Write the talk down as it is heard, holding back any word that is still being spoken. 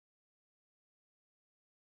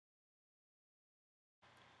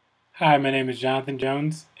Hi, my name is Jonathan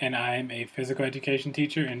Jones, and I am a physical education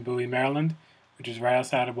teacher in Bowie, Maryland, which is right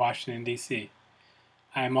outside of Washington, D.C.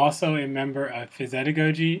 I am also a member of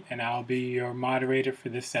Physedagogy, and I will be your moderator for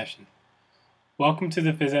this session. Welcome to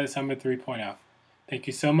the Phys Ed Summit 3.0. Thank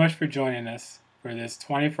you so much for joining us for this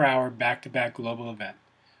 24-hour back-to-back global event.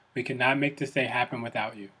 We could not make this day happen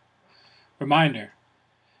without you. Reminder,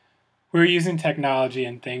 we're using technology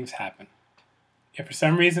and things happen. If for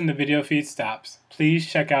some reason the video feed stops, please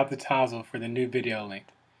check out the toggle for the new video link.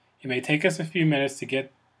 It may take us a few minutes to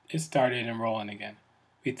get it started and rolling again.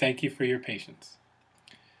 We thank you for your patience.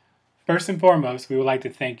 First and foremost, we would like to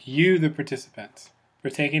thank you, the participants, for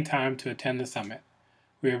taking time to attend the summit.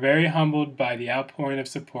 We are very humbled by the outpouring of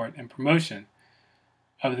support and promotion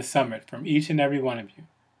of the summit from each and every one of you.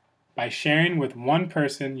 By sharing with one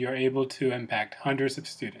person, you're able to impact hundreds of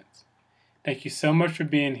students. Thank you so much for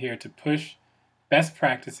being here to push best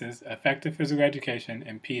practices, effective physical education,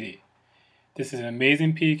 and PD. This is an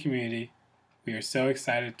amazing PD community. We are so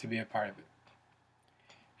excited to be a part of it.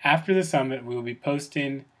 After the summit, we will be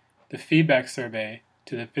posting the feedback survey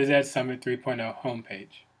to the Phys Ed Summit 3.0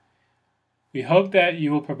 homepage. We hope that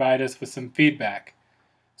you will provide us with some feedback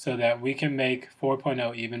so that we can make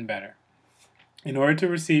 4.0 even better. In order to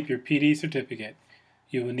receive your PD certificate,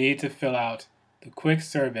 you will need to fill out the quick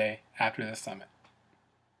survey after the summit.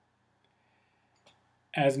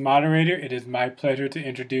 As moderator, it is my pleasure to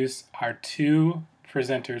introduce our two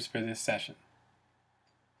presenters for this session.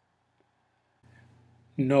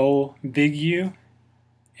 Noel Vigue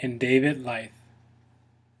and David Lyth.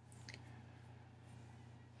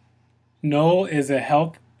 Noel is a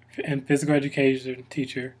health and physical education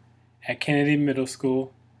teacher at Kennedy Middle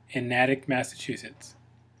School in Natick, Massachusetts.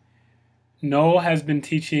 Noel has been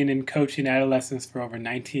teaching and coaching adolescents for over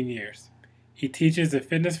 19 years. He teaches the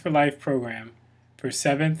Fitness for Life program for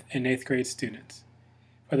 7th and 8th grade students.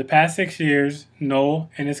 For the past 6 years,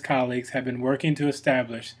 Noel and his colleagues have been working to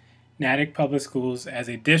establish Natick Public Schools as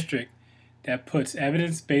a district that puts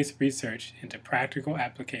evidence-based research into practical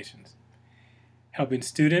applications, helping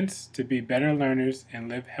students to be better learners and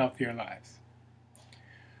live healthier lives.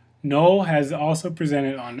 Noel has also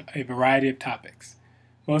presented on a variety of topics,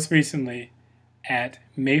 most recently at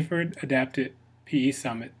Mayford Adapted PE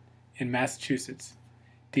Summit in Massachusetts,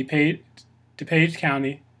 DuPage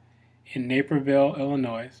County in Naperville,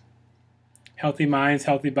 Illinois, Healthy Minds,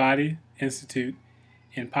 Healthy Body Institute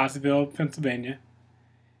in Pottsville, Pennsylvania,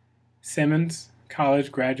 Simmons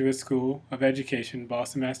College Graduate School of Education,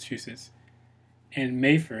 Boston, Massachusetts, and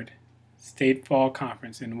Mayford State Fall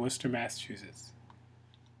Conference in Worcester, Massachusetts.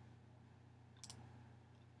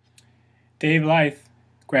 Dave Lyth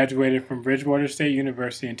graduated from Bridgewater State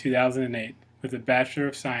University in 2008 with a Bachelor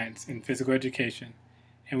of Science in Physical Education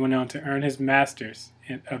and went on to earn his Master's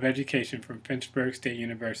of Education from Fitchburg State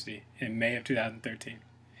University in May of 2013.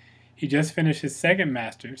 He just finished his second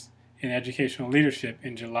Master's in Educational Leadership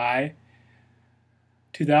in July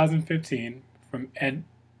 2015 from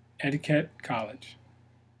Natick College.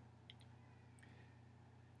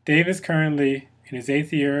 Dave is currently in his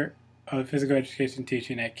 8th year of physical education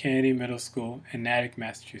teaching at Kennedy Middle School in Natick,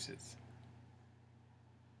 Massachusetts.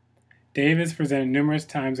 Dave has presented numerous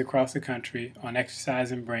times across the country on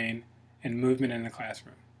exercise and brain and movement in the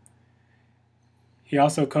classroom. He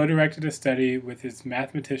also co-directed a study with his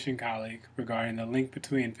mathematician colleague regarding the link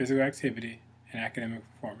between physical activity and academic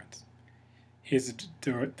performance. He is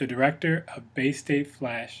the director of Bay State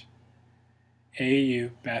Flash AAU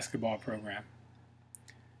basketball program.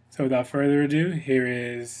 So without further ado, here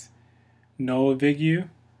is Noel Vigue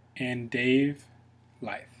and Dave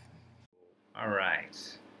Lyth. All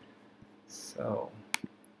right. So,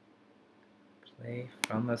 play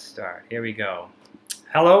from the start. Here we go.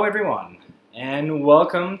 Hello, everyone, and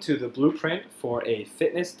welcome to the Blueprint for a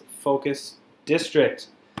Fitness-Focused District.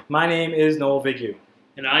 My name is Noel Vigue.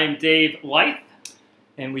 And I'm Dave Lyth.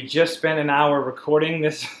 And we just spent an hour recording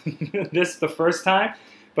this the first time,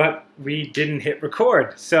 but we didn't hit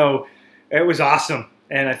record. So, it was awesome,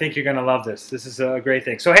 and I think you're going to love this. This is a great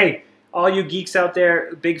thing. So, hey, all you geeks out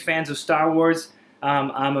there, big fans of Star Wars,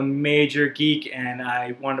 I'm a major geek, and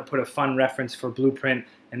I wanted to put a fun reference for Blueprint,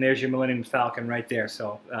 and there's your Millennium Falcon right there,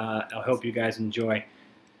 so I hope you guys enjoy.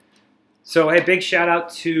 So, hey, big shout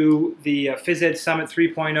out to the Phys Ed Summit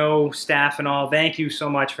 3.0 staff and all. Thank you so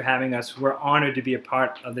much for having us. We're honored to be a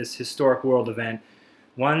part of this historic world event.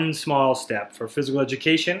 One small step for physical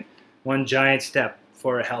education, one giant step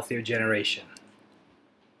for a healthier generation.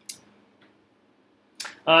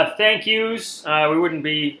 Thank yous. We wouldn't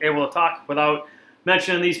be able to talk without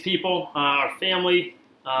mentioning these people, our family,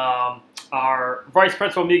 our Vice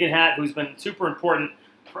Principal Megan Hatt, who's been super important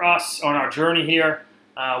for us on our journey here.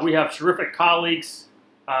 We have terrific colleagues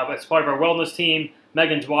as part of our wellness team,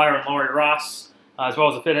 Megan Dwyer and Laurie Ross, as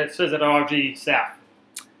well as the physiology staff.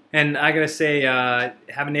 And I gotta say,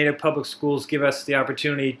 having Natick Public Schools give us the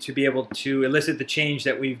opportunity to be able to elicit the change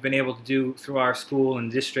that we've been able to do through our school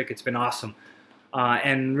and district. It's been awesome.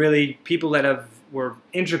 And really, people that were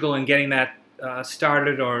integral in getting that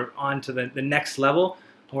started or on to the next level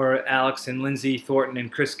were Alex and Lindsay Thornton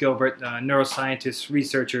and Chris Gilbert, neuroscientists,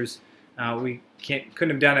 researchers. We couldn't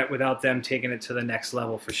have done it without them taking it to the next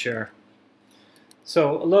level for sure.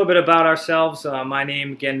 So a little bit about ourselves. My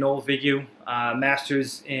name, again, Noel Vigue,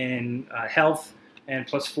 master's in health and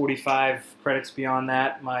plus 45 credits beyond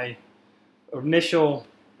that. My initial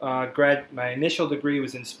degree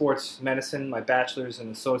was in sports medicine, my bachelor's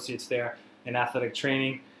and associate's there in athletic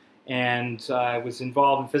training. And I was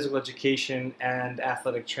involved in physical education and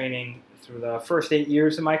athletic training through the first 8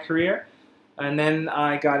 years of my career. And then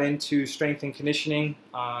I got into strength and conditioning,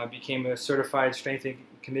 became a certified strength and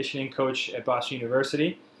conditioning coach at Boston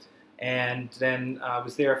University, and then I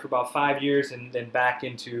was there for about 5 years, and then back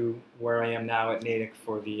into where I am now at Natick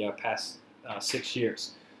for the past 6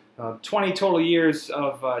 years. 20 total years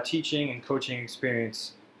of teaching and coaching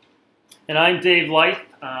experience. And I'm Dave Lyth.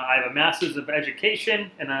 I have a Master's of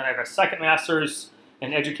Education, and then I have a second Master's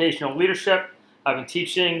in Educational Leadership. I've been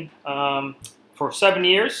teaching for 7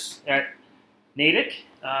 years at Natick,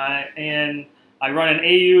 and I run an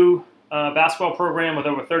AU basketball program with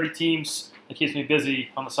over 30 teams that keeps me busy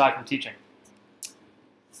on the side from teaching.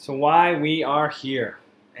 So why we are here,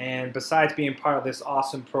 and besides being part of this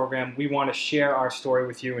awesome program, we want to share our story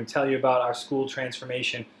with you and tell you about our school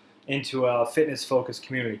transformation into a fitness-focused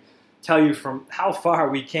community. Tell you from how far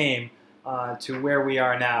we came to where we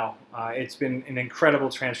are now. It's been an incredible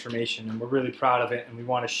transformation, and we're really proud of it, and we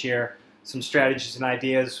want to share some strategies and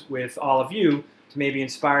ideas with all of you to maybe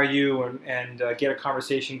inspire you and get a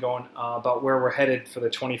conversation going about where we're headed for the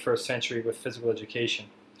 21st century with physical education.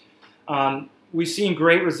 We've seen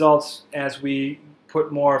great results as we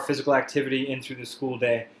put more physical activity in through the school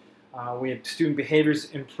day. We have student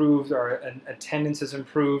behaviors improved, our attendance has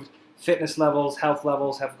improved, fitness levels, health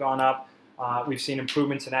levels have gone up. We've seen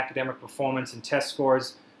improvements in academic performance and test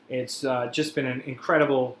scores. It's just been an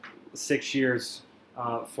incredible 6 years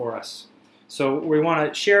for us. So we want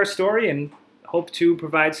to share a story and hope to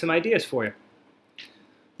provide some ideas for you.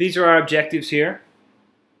 These are our objectives here,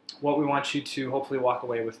 what we want you to hopefully walk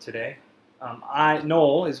away with today.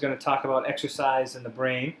 Noel is going to talk about exercise in the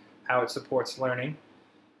brain, how it supports learning.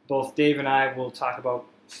 Both Dave and I will talk about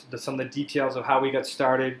some of the details of how we got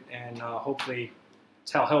started and hopefully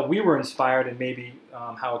tell how we were inspired and maybe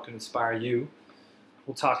how it can inspire you.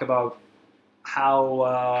 We'll talk about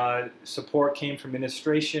how support came from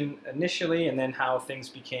administration initially and then how things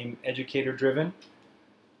became educator-driven.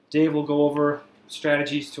 Dave will go over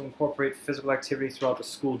strategies to incorporate physical activity throughout the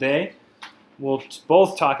school day. We'll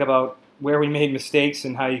both talk about where we made mistakes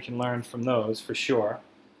and how you can learn from those for sure.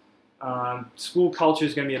 School culture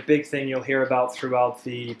is going to be a big thing you'll hear about throughout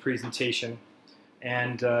the presentation.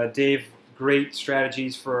 And Dave, great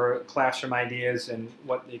strategies for classroom ideas and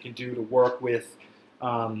what you can do to work with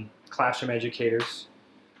classroom educators.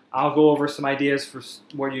 I'll go over some ideas for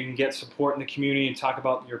where you can get support in the community and talk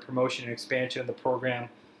about your promotion and expansion of the program,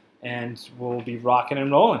 and we'll be rocking and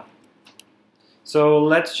rolling. So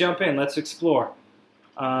let's jump in, let's explore.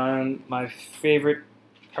 My favorite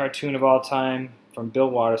cartoon of all time from Bill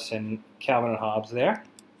Watterson, Calvin and Hobbes there.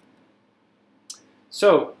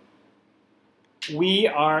 So we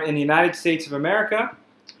are in the United States of America.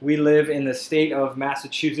 We live in the state of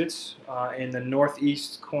Massachusetts, in the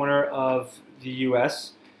northeast corner of the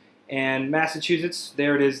U.S. And Massachusetts,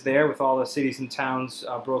 there it is there with all the cities and towns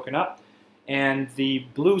broken up. And the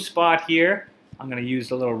blue spot here, I'm going to use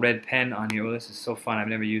the little red pen on you. Oh, this is so fun. I've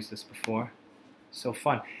never used this before. So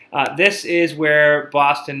fun. This is where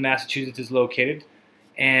Boston, Massachusetts is located,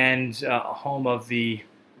 and home of the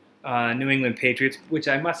New England Patriots, which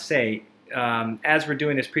I must say, as we're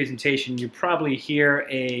doing this presentation, you probably hear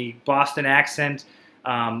a Boston accent,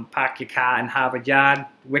 Pak Yaka and Harvard Yard,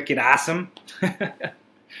 wicked awesome.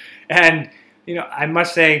 And, you know, I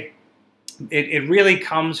must say, it really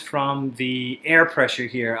comes from the air pressure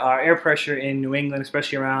here. Our air pressure in New England,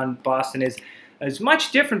 especially around Boston, is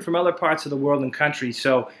much different from other parts of the world and country.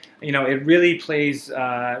 So, you know, it really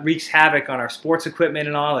wreaks havoc on our sports equipment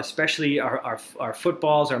and all, especially our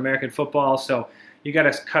footballs, our American football. So you got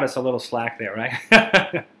to cut us a little slack there,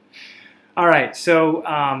 right? All right,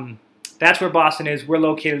 so that's where Boston is. We're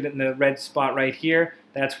located in the red spot right here.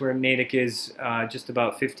 That's where Natick is, just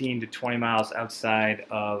about 15 to 20 miles outside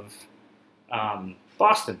of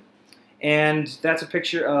Boston. And that's a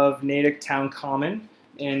picture of Natick Town Common.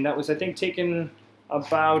 and that was, I think, taken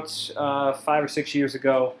about 5 or 6 years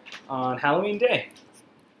ago on Halloween Day.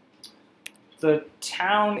 The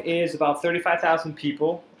town is about 35,000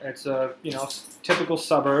 people. It's a typical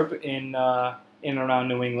suburb in and around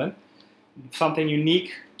New England. Something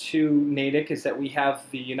unique to Natick is that we have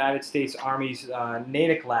the United States Army's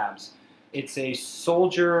Natick Labs. It's a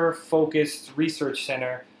soldier-focused research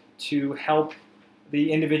center to help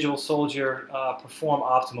the individual soldier perform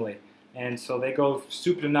optimally. And so they go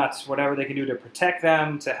soup to nuts, whatever they can do to protect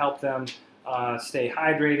them, to help them stay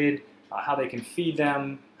hydrated, how they can feed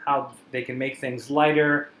them, how they can make things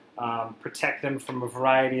lighter, protect them from a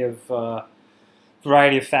variety of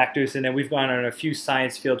factors. And then we've gone on a few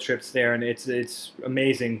science field trips there, and it's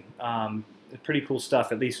amazing. Pretty cool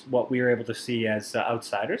stuff, at least what we were able to see as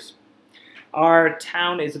outsiders. Our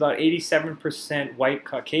town is about 87% white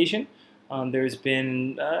Caucasian. There's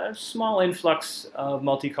been a small influx of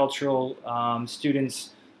multicultural students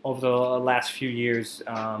over the last few years.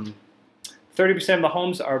 30% of the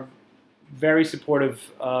homes are very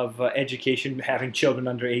supportive of education, having children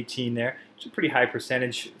under 18 there. It's a pretty high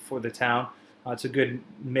percentage for the town. It's a good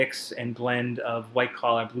mix and blend of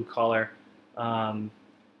white-collar, blue-collar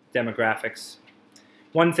demographics.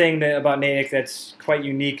 One thing about Natick that's quite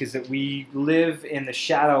unique is that we live in the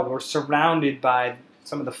shadow. We're surrounded by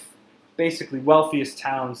some of the basically wealthiest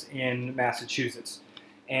towns in Massachusetts.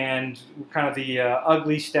 And we're kind of the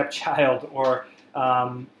ugly stepchild, or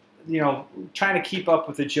trying to keep up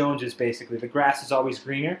with the Joneses, basically. The grass is always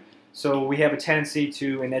greener. So we have a tendency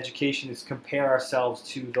to, in education, is compare ourselves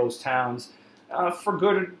to those towns for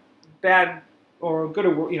good or bad, or good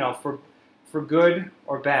or for good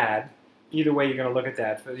or bad. Either way you're going to look at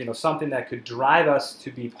that. Something that could drive us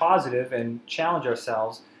to be positive and challenge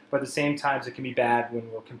ourselves, but at the same time it can be bad when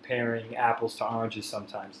we're comparing apples to oranges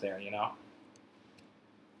sometimes there,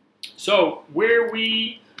 So where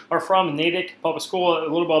we are from, Natick Public School, a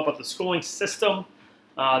little bit about the schooling system.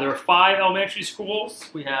 There are 5 elementary schools.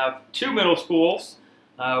 We have 2 middle schools.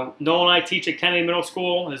 Noel and I teach at Kennedy Middle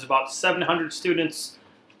School. There's about 700 students.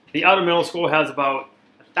 The other middle school has about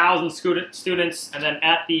 1,000 students, and then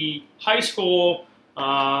at the high school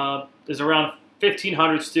there's around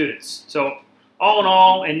 1,500 students. So all in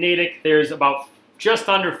all, in Natick, there's about just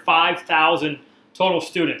under 5,000 total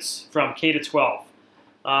students from K to 12.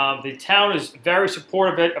 The town is very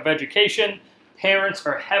supportive of education. Parents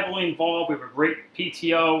are heavily involved. We have a great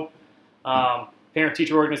PTO,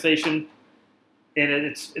 parent-teacher organization,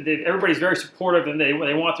 and everybody's very supportive, and they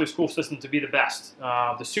want their school system to be the best.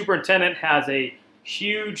 The superintendent has a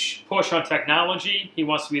huge push on technology. He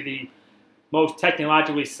wants to be the most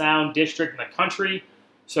technologically sound district in the country.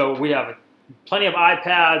 So we have plenty of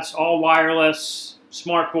iPads, all wireless,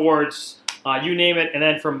 smart boards, you name it. And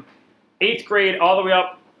then from 8th grade all the way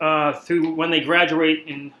up through when they graduate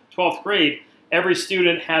in 12th grade, every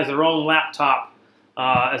student has their own laptop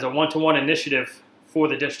as a one-to-one initiative for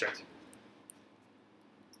the district.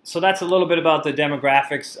 So that's a little bit about the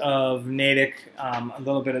demographics of Natick. A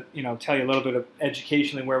little bit of, tell you a little bit of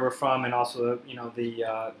educationally where we're from, and also,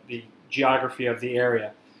 the geography of the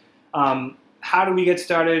area. How do we get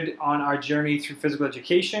started on our journey through physical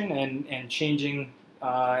education and changing,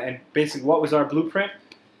 and basically what was our blueprint?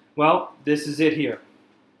 Well, this is it here.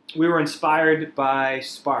 We were inspired by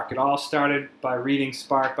Spark. It all started by reading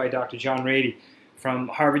Spark by Dr. John Rady from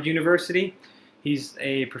Harvard University. He's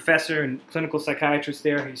a professor and clinical psychiatrist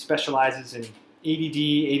there. He specializes in ADD,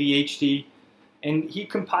 ADHD, and he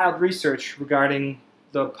compiled research regarding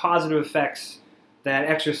the positive effects that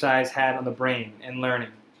exercise had on the brain and learning.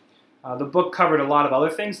 The book covered a lot of other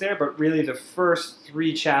things there, but really the first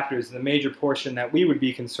 3 chapters, the major portion that we would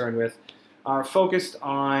be concerned with, are focused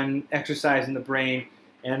on exercise in the brain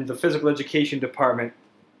and the physical education department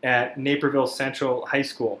at Naperville Central High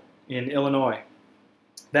School in Illinois.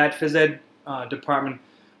 That phys ed department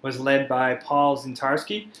was led by Paul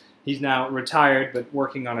Zintarski. He's now retired, but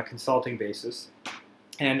working on a consulting basis.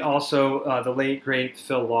 And also the late, great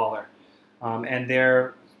Phil Lawler. And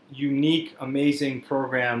their unique, amazing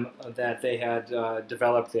program that they had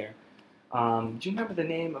developed there. Do you remember the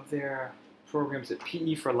name of their programs? At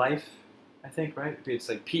PE for Life, I think, right? It's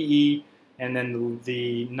like PE and then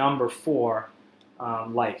the number 4,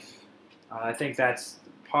 Life. I think that's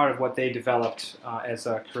part of what they developed as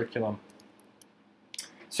a curriculum.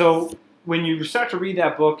 So when you start to read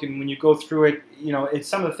that book and when you go through it, it's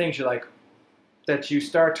some of the things that you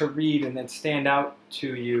start to read and that stand out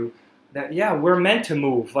to you, that, yeah, we're meant to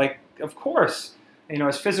move. Like, of course,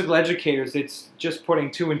 as physical educators, it's just putting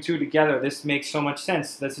 2 and 2 together. This makes so much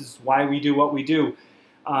sense. This is why we do what we do.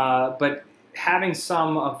 But having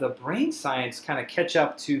some of the brain science kind of catch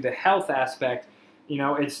up to the health aspect,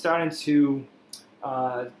 it's starting to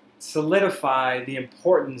solidify the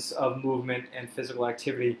importance of movement and physical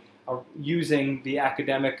activity using the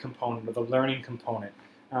academic component or the learning component.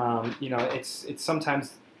 It's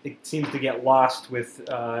sometimes it seems to get lost with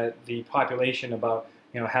the population about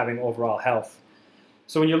having overall health.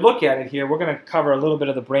 So when you look at it here, we're going to cover a little bit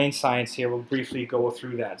of the brain science here. We'll briefly go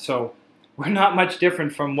through that. So we're not much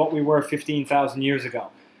different from what we were 15,000 years ago.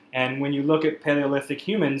 And when you look at Paleolithic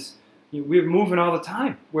humans, we're moving all the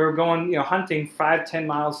time. We're going, hunting 5-10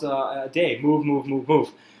 miles a day. Move, move, move,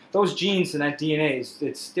 move. Those genes and that DNA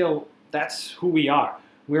that's who we are.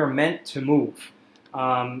 We're meant to move.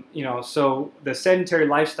 So the sedentary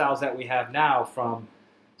lifestyles that we have now, from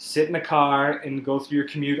sit in a car and go through your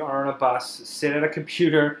commute or on a bus, sit at a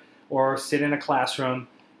computer or sit in a classroom,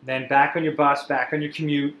 then back on your bus, back on your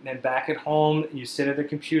commute, then back at home, you sit at the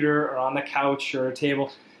computer or on the couch or a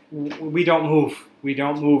table. We don't move. We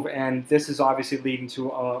don't move, and this is obviously leading to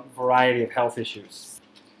a variety of health issues.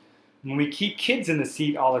 When we keep kids in the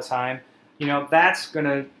seat all the time, that's going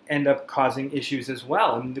to end up causing issues as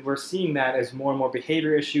well. And we're seeing that as more and more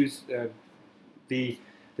behavior issues, the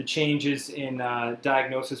changes in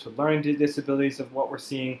diagnosis with learning disabilities of what we're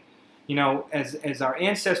seeing. As our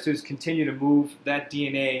ancestors continue to move, that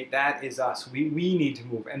DNA, that is us. We need to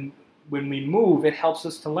move. And when we move, it helps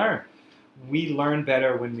us to learn. We learn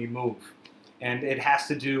better when we move. And it has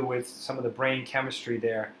to do with some of the brain chemistry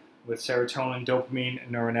there, with serotonin, dopamine,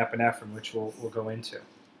 and norepinephrine, which we'll go into.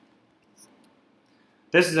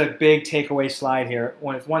 This is a big takeaway slide here.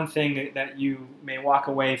 One thing that you may walk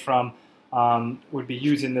away from would be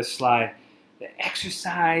using this slide. The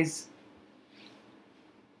exercise,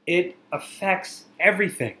 it affects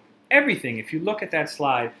everything. Everything. If you look at that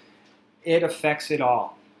slide, it affects it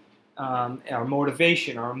all. Our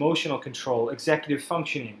motivation, our emotional control, executive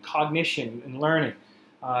functioning, cognition and learning,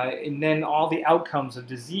 and then all the outcomes of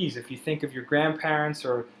disease. If you think of your grandparents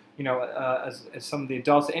or as some of the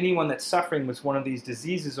adults, anyone that's suffering with one of these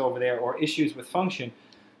diseases over there or issues with function,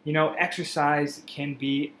 exercise can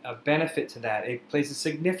be a benefit to that. It plays a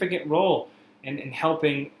significant role in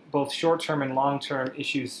helping both short-term and long-term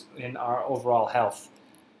issues in our overall health.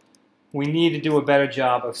 We need to do a better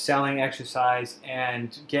job of selling exercise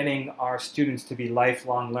and getting our students to be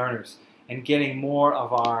lifelong learners and getting more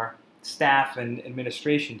of our staff and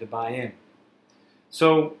administration to buy in.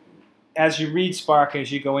 So as you read Spark,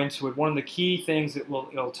 as you go into it, one of the key things that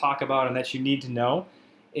it'll talk about and that you need to know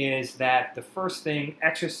is that the first thing,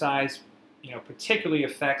 exercise, particularly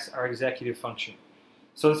affects our executive function.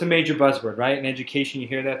 So it's a major buzzword, right? In education, you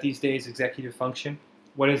hear that these days, executive function.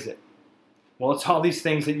 What is it? Well, it's all these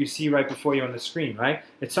things that you see right before you on the screen, right?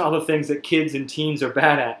 It's all the things that kids and teens are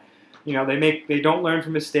bad at. They don't learn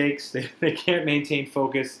from mistakes. They can't maintain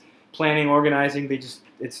focus, planning, organizing.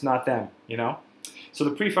 It's not them, So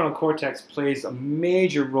the prefrontal cortex plays a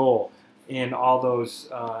major role in all those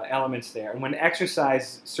elements there. And when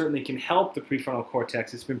exercise certainly can help the prefrontal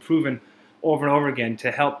cortex, it's been proven over and over again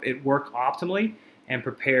to help it work optimally and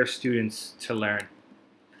prepare students to learn.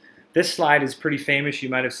 This slide is pretty famous. You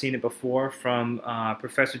might have seen it before from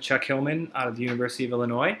Professor Chuck Hillman out of the University of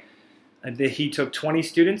Illinois. He took 20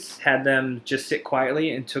 students, had them just sit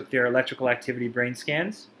quietly, and took their electrical activity brain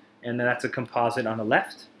scans. And that's a composite on the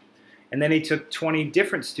left. And then he took 20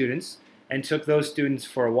 different students and took those students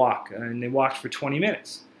for a walk. And they walked for 20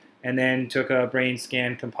 minutes. And then took a brain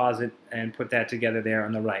scan composite and put that together there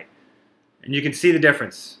on the right. And you can see the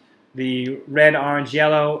difference. The red, orange,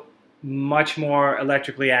 yellow, much more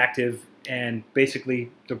electrically active, and basically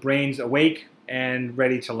the brain's awake and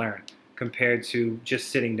ready to learn compared to just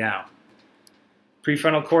sitting down.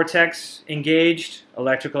 Prefrontal cortex engaged,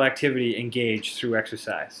 electrical activity engaged through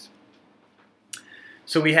exercise.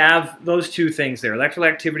 So we have those two things there, electrical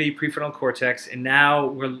activity, prefrontal cortex, and now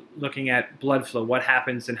we're looking at blood flow, what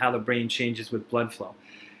happens and how the brain changes with blood flow.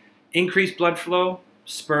 Increased blood flow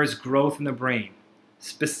spurs growth in the brain,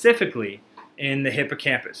 specifically in the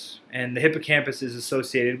hippocampus. And the hippocampus is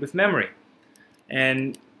associated with memory.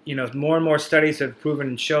 And more and more studies have proven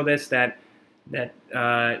and show this, that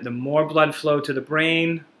the more blood flow to the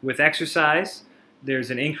brain with exercise,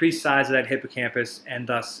 there's an increased size of that hippocampus and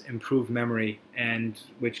thus improved memory, and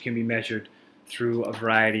which can be measured through a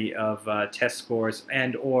variety of test scores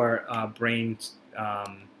and or brain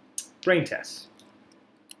tests.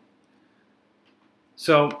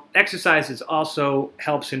 So exercise also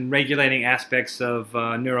helps in regulating aspects of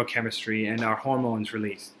neurochemistry and our hormones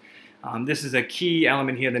released. This is a key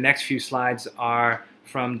element here. The next few slides are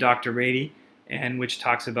from Dr. Rady, and which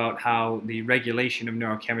talks about how the regulation of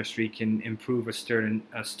neurochemistry can improve a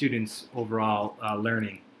student's overall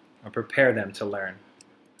learning or prepare them to learn.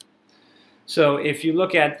 So if you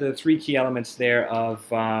look at the three key elements there of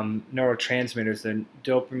neurotransmitters, the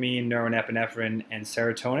dopamine, norepinephrine, and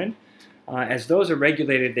serotonin, as those are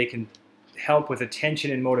regulated, they can help with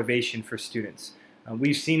attention and motivation for students.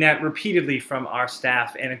 We've seen that repeatedly from our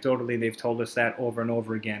staff. Anecdotally, they've told us that over and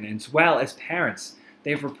over again. And as well as parents,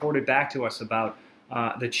 they've reported back to us about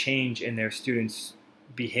the change in their students'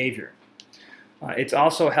 behavior. It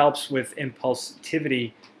also helps with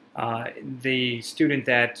impulsivity. The student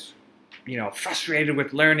that frustrated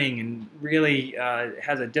with learning and really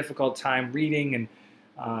has a difficult time reading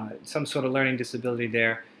and some sort of learning disability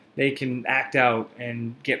there, they can act out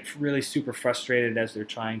and get really super frustrated as they're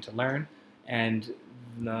trying to learn. And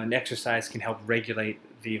exercise can help regulate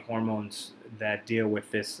the hormones that deal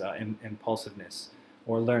with this impulsiveness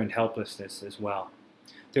or learned helplessness as well.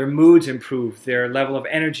 Their moods improve, their level of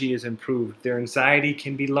energy is improved, their anxiety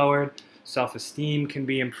can be lowered, self-esteem can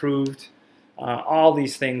be improved. All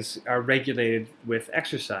these things are regulated with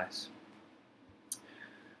exercise.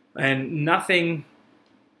 And nothing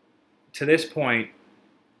to this point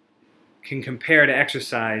can compare to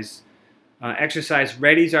exercise. Exercise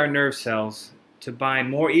readies our nerve cells to bind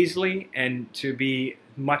more easily and to be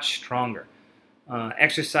much stronger.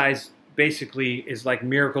 Exercise basically is like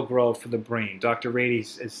Miracle-Gro for the brain. Dr. Rady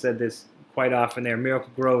has said this quite often there.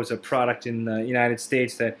 Miracle-Gro is a product in the United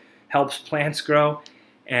States that helps plants grow,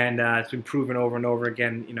 and it's been proven over and over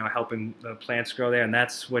again, helping the plants grow there. And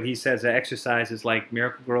that's what he says, that exercise is like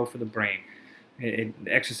Miracle-Gro for the brain.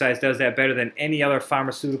 Exercise does that better than any other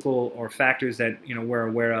pharmaceutical or factors that we're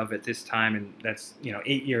aware of at this time, and that's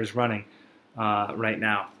 8 years running right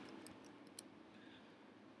now.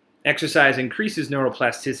 Exercise increases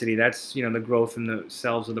neuroplasticity. That's the growth in the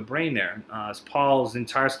cells of the brain there. As Paul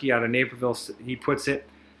Zintarski out of Naperville, he puts it,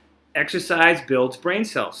 exercise builds brain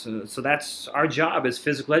cells. So that's our job as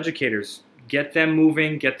physical educators. Get them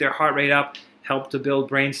moving, get their heart rate up, help to build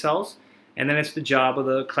brain cells. And then it's the job of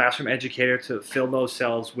the classroom educator to fill those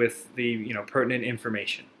cells with the pertinent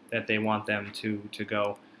information that they want them to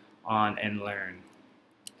go on and learn.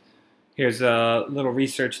 Here's a little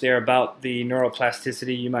research there about the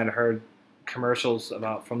neuroplasticity. You might have heard commercials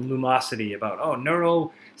from Lumosity about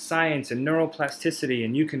neuroscience and neuroplasticity,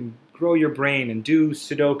 and you can grow your brain and do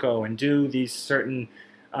Sudoku and do these certain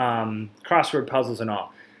crossword puzzles and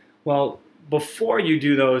all. Well, before you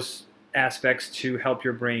do those aspects to help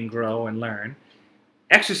your brain grow and learn,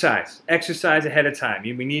 exercise ahead of time.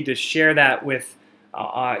 We need to share that with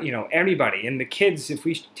everybody. And the kids, if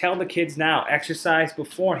we tell the kids now, exercise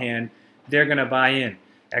beforehand, they're going to buy in.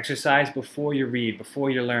 Exercise before you read,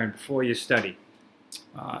 before you learn, before you study.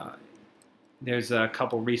 There's a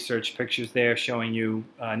couple research pictures there showing you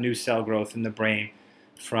new cell growth in the brain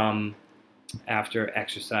from after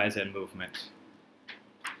exercise and movement.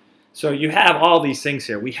 So you have all these things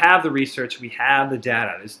here. We have the research, we have the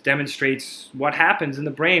data. This demonstrates what happens in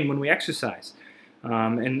the brain when we exercise.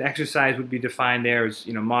 And exercise would be defined there as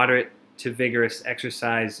moderate to vigorous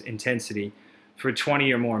exercise intensity for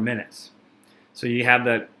 20 or more minutes. So you have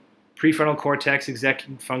the prefrontal cortex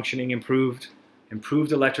executive functioning improved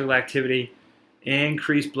electrical activity,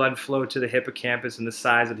 increased blood flow to the hippocampus and the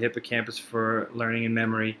size of the hippocampus for learning and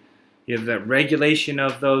memory. You have the regulation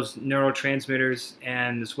of those neurotransmitters,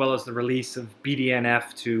 and as well as the release of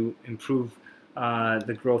BDNF to improve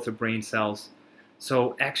the growth of brain cells.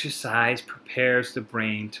 So exercise prepares the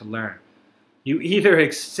brain to learn. You either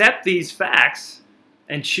accept these facts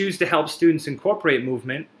and choose to help students incorporate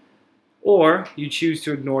movement, or you choose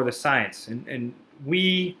to ignore the science. And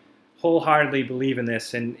we wholeheartedly believe in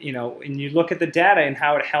this. And you look at the data and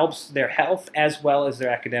how it helps their health as well as their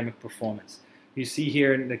academic performance. You see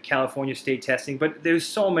here in the California state testing, but there's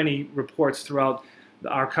so many reports throughout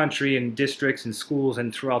our country and districts and schools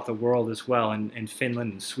and throughout the world as well, in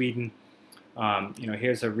Finland and Sweden.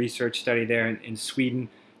 Here's a research study there in Sweden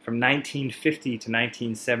from 1950 to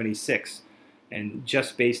 1976, and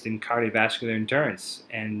just based in cardiovascular endurance.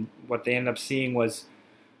 And what they ended up seeing was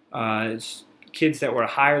kids that were a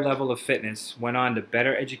higher level of fitness went on to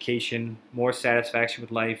better education, more satisfaction with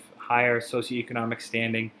life, higher socioeconomic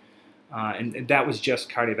standing, and that was just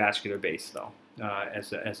cardiovascular based, though,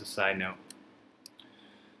 as a side note.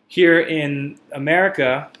 Here in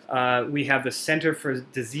America, we have the Center for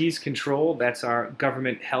Disease Control. That's our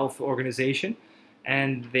government health organization.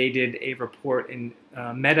 And they did a report in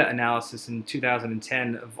meta-analysis in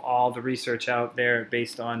 2010 of all the research out there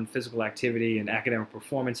based on physical activity and academic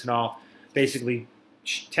performance and all, basically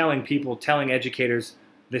telling educators,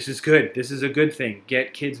 this is good, this is a good thing.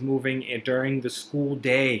 Get kids moving during the school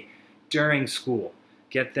day, during school.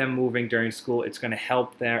 Get them moving during school. It's going to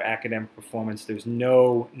help their academic performance. There's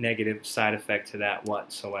no negative side effect to that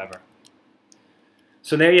whatsoever.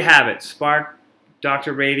 So there you have it. Spark,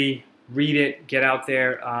 Dr. Rady, read it, get out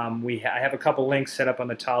there. I have a couple links set up on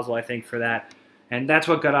the Tazl, I think, for that. And that's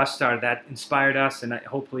what got us started. That inspired us, and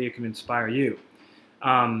hopefully it can inspire you.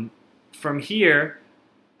 From here,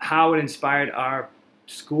 how it inspired our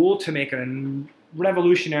school to make a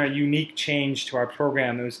revolutionary, unique change to our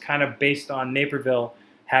program. It was kind of based on Naperville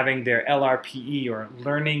having their LRPE, or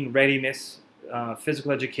Learning Readiness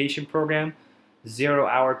Physical Education Program,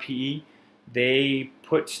 0-hour PE. They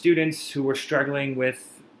put students who were struggling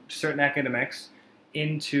with certain academics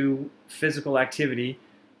into physical activity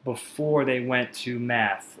before they went to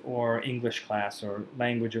math or English class or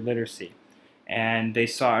language or literacy. And they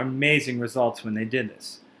saw amazing results when they did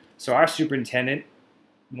this. So our superintendent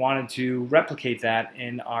wanted to replicate that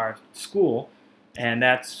in our school, and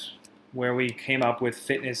that's where we came up with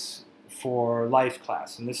Fitness for Life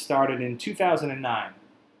class. And this started in 2009.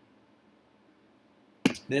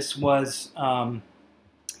 This was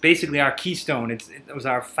basically our keystone. It was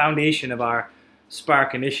our foundation of our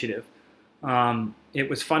Spark initiative. It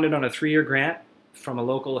was funded on a 3-year grant from a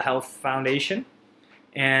local health foundation.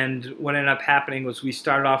 And what ended up happening was we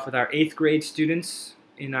started off with our 8th grade students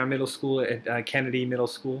in our middle school at Kennedy Middle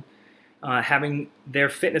School, having their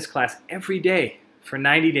fitness class every day for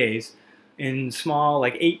 90 days in small,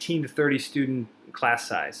 like 18 to 30 student class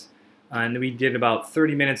size. And we did about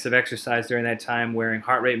 30 minutes of exercise during that time, wearing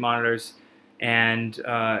heart rate monitors and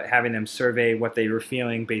having them survey what they were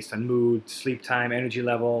feeling based on mood, sleep time, energy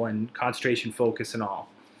level, and concentration, focus, and all.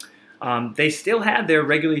 They still had their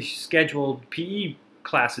regularly scheduled PE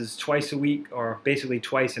classes twice a week, or basically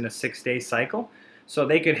twice in a 6-day cycle. So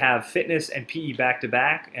they could have fitness and PE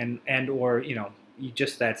back-to-back, and or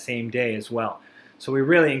just that same day as well. So we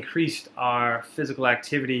really increased our physical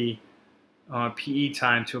activity PE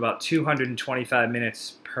time to about 225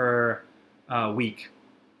 minutes per week.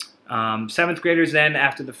 7th graders then,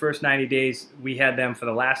 after the first 90 days, we had them for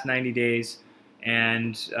the last 90 days,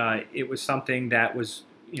 and it was something that was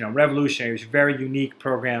revolutionary. It was a very unique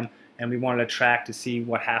program, and we wanted to track to see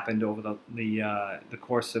what happened over the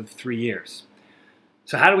course of 3 years.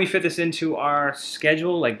 So how do we fit this into our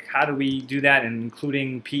schedule? Like, how do we do that,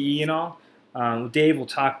 including PE and all? Dave will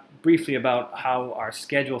talk briefly about how our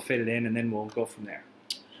schedule fitted in, and then we'll go from there.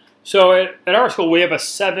 So at our school, we have a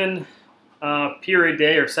 7-period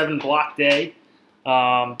day or 7-block day.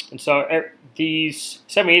 And so these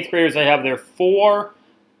 7th and 8th graders, they have their 4,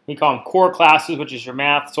 we call them core classes, which is your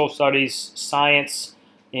math, social studies, science,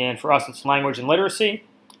 and for us it's language and literacy.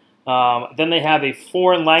 Then they have a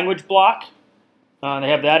foreign language block. They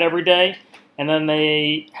have that every day. And then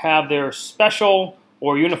they have their special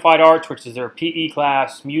or unified arts, which is their PE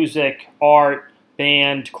class, music, art,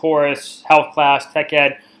 band, chorus, health class, tech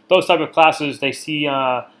ed. Those type of classes they see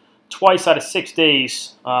twice out of 6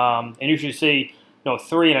 days, and usually see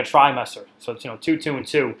 3 in a trimester. So it's 2, 2, and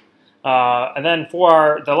 2. And then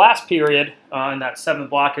for the last period in that 7th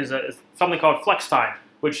block is something called flex time,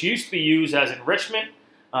 which used to be used as enrichment.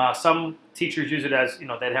 Some teachers use it as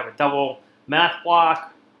they'd have a double math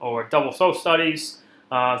block or double social studies.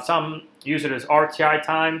 Some use it as RTI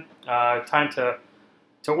time, time to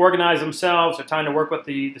organize themselves, or time to work with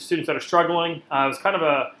the students that are struggling. It was kind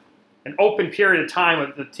of an open period of time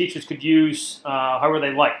that the teachers could use however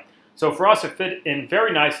they like. So for us, it fit in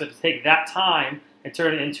very nicely to take that time and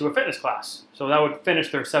turn it into a fitness class. So that would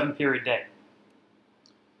finish their 7-period day.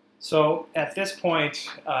 So at this point,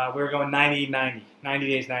 we were going 90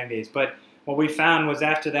 days, 90 days. But what we found was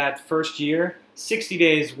after that first year, 60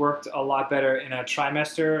 days worked a lot better in a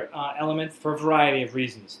trimester element for a variety of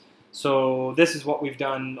reasons. So this is what we've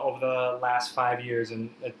done over the last 5 years, and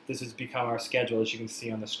this has become our schedule, as you can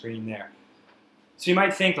see on the screen there. So you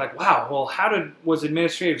might think like, wow, well, was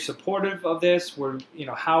administrative supportive of this?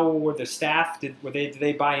 How were the staff? Did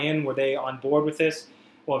they buy in? Were they on board with this?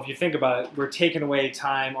 Well, if you think about it, we're taking away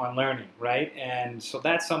time on learning, right? And so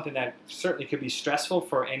that's something that certainly could be stressful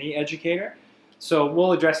for any educator. So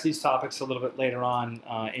we'll address these topics a little bit later on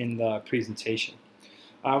in the presentation.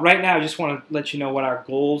 Right now, I just want to let you know what our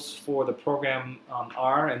goals for the program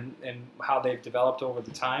are and how they've developed over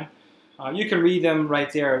the time. You can read them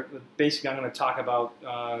right there. Basically, I'm going to talk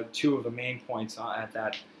about 2 of the main points at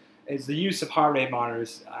that. Is the use of heart rate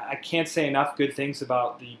monitors. I can't say enough good things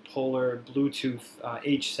about the Polar Bluetooth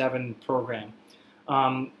H7 program.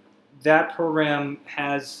 That program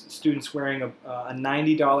has students wearing a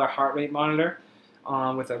 $90 heart rate monitor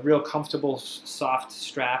with a real comfortable soft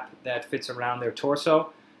strap that fits around their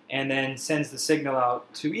torso, and then sends the signal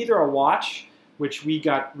out to either a watch, which we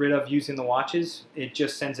got rid of using the watches. It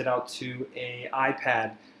just sends it out to an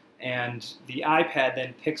iPad, and the iPad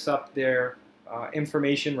then picks up their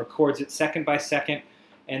information, records it second by second,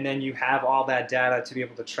 and then you have all that data to be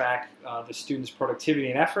able to track the students' productivity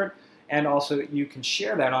and effort, and also you can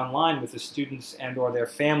share that online with the students and or their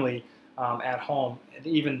family at home,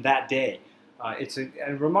 even that day. It's a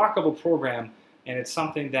remarkable program, and it's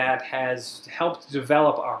something that has helped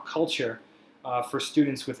develop our culture for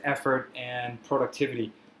students with effort and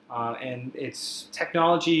productivity. And its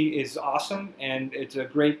technology is awesome, and it's a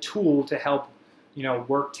great tool to help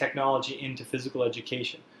work technology into physical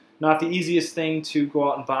education. Not the easiest thing to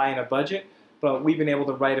go out and buy in a budget, but we've been able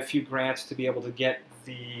to write a few grants to be able to get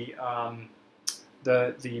the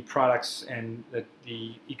products and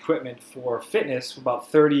the equipment for fitness. About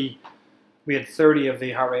 30, we had 30 of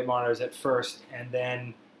the heart rate monitors at first, and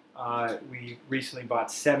then we recently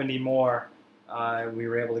bought 70 more. We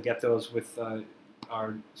were able to get those with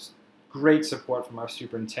our great support from our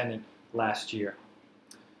superintendent last year.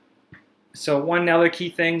 So one other key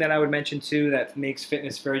thing that I would mention too that makes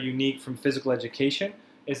fitness very unique from physical education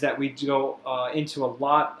is that we go into a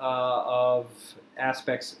lot of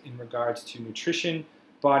aspects in regards to nutrition,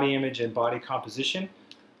 body image, and body composition.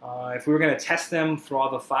 If we were going to test them for all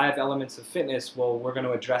the 5 elements of fitness, well, we're going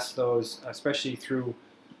to address those, especially through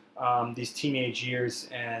these teenage years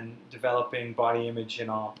and developing body image and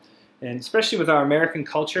all. And especially with our American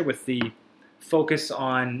culture, with the focus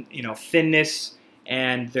on thinness,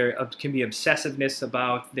 and there can be obsessiveness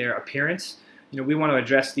about their appearance. We want to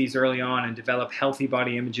address these early on and develop healthy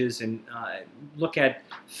body images and look at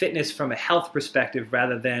fitness from a health perspective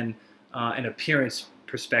rather than an appearance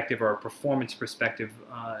perspective or a performance perspective.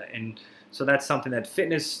 And so that's something that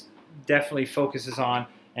fitness definitely focuses on,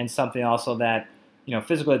 and something also that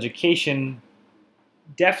physical education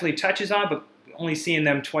definitely touches on, but only seeing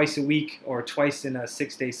them twice a week or twice in a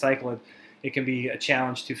 6-day cycle, it can be a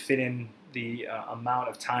challenge to fit in the amount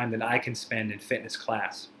of time that I can spend in fitness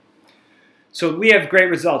class. So we have great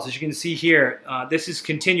results. As you can see here, this has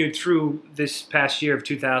continued through this past year of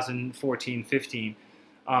 2014-15.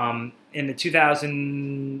 In the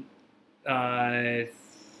 2009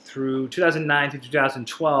 through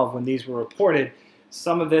 2012, when these were reported,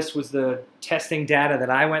 some of this was the testing data that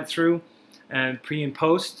I went through pre and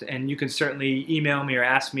post, and you can certainly email me or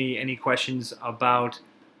ask me any questions about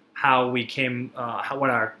how we came, what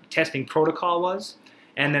our testing protocol was.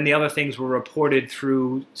 And then the other things were reported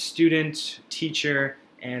through student, teacher,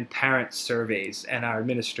 and parent surveys, and our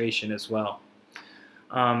administration as well.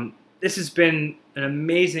 This has been an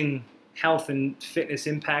amazing health and fitness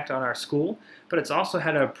impact on our school, but it's also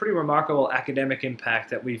had a pretty remarkable academic impact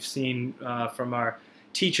that we've seen from our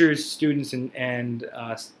teachers, students, and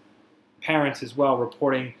parents as well,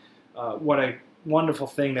 reporting what a wonderful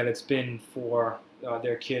thing that it's been for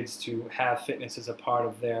their kids to have fitness as a part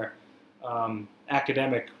of their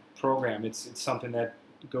academic program. It's something that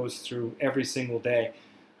goes through every single day.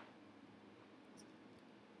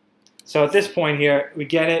 So at this point here, we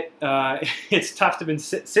get it. It's tough to be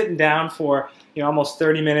sitting down for almost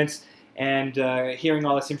 30 minutes and hearing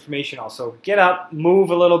all this information. Also, get up,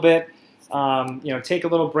 move a little bit, take a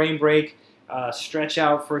little brain break, stretch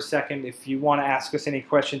out for a second. If you want to ask us any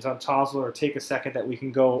questions on TOSL, or take a second that we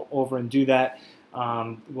can go over and do that,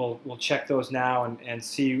 we'll check those now and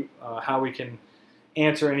see how we can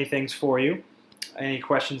answer anything for you, any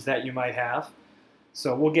questions that you might have.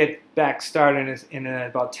 So we'll get back started in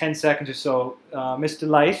about 10 seconds or so. Mr.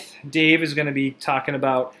 Lyth, Dave, is going to be talking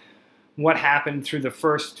about what happened through the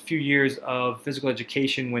first few years of physical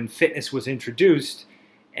education when fitness was introduced,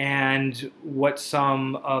 and what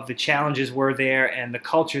some of the challenges were there, and the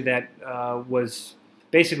culture that was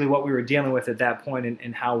basically what we were dealing with at that point,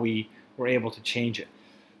 and how we were able to change it.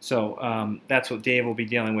 So that's what Dave will be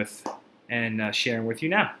dealing with and sharing with you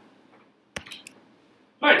now.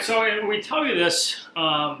 All right, so we tell you this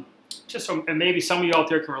just so maybe some of you out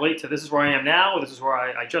there can relate to this is where I am now, this is where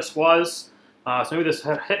I just was. So maybe this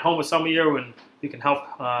hit home with some of you, and you can help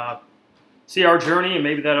see our journey, and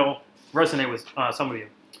maybe that'll resonate with some of you.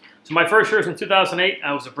 So my first year was in 2008.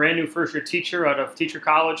 I was a brand new first-year teacher out of teacher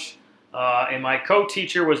college, and my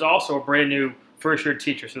co-teacher was also a brand new first-year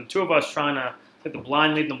teacher. So the two of us trying to let the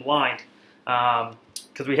blind lead the blind,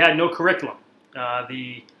 because we had no curriculum.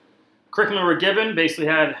 The curriculum we were given basically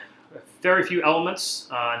had very few elements,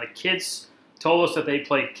 and the kids told us that they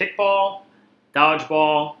played kickball,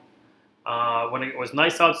 dodgeball. When it was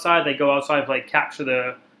nice outside, they go outside and play capture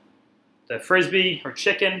the frisbee or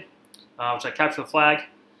chicken, which I capture the flag.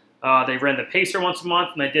 They ran the pacer once a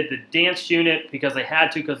month, and they did the dance unit because they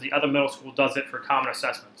had to, because the other middle school does it for common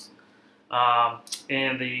assessments.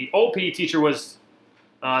 And the OP teacher was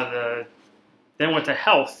then went to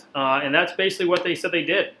health, and that's basically what they said they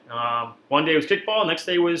did. One day was kickball, next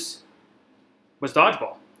day was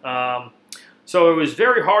dodgeball. So it was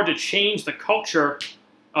very hard to change the culture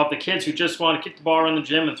of the kids who just want to kick the ball around the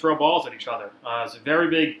gym and throw balls at each other. It's a very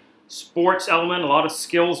big sports element, a lot of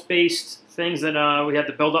skills-based things that we had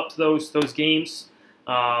to build up to those games.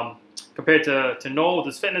 Compared to Noel with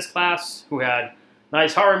his fitness class, who had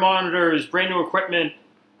nice heart rate monitors, brand new equipment,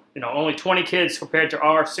 only 20 kids compared to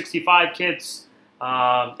our 65 kids.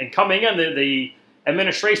 And coming in, the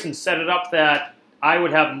administration set it up that I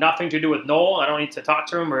would have nothing to do with Noel. I don't need to talk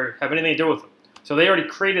to him or have anything to do with him. So they already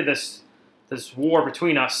created this war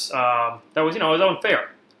between us that was, it was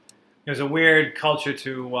unfair. It was a weird culture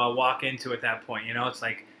to walk into at that point. It's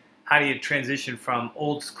like, how do you transition from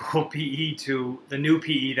old school PE to the new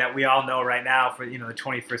PE that we all know right now for the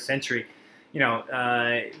 21st century?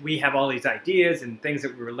 We have all these ideas and things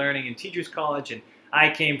that we were learning in teachers college, and I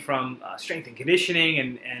came from strength and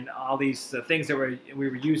conditioning and all these things that we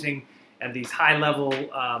were using and these high level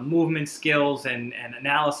movement skills and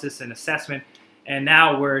analysis and assessment. And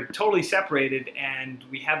now we're totally separated, and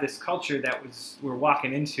we have this culture that we're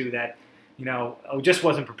walking into that just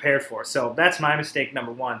wasn't prepared for. So that's my mistake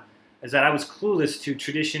number one, is that I was clueless to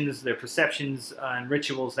traditions, their perceptions, and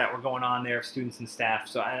rituals that were going on there, students and staff.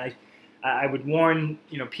 So I would warn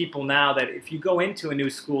people now that if you go into a new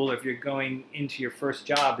school, or if you're going into your first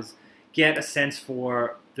job, is get a sense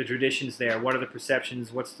for the traditions there. What are the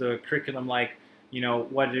perceptions? What's the curriculum like?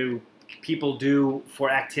 What do people do for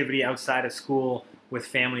activity outside of school with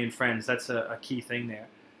family and friends? That's a key thing there.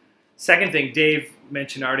 Second thing, Dave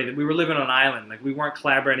mentioned already that we were living on an island. Like, we weren't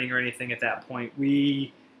collaborating or anything at that point.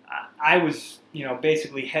 I was,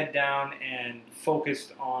 basically head down and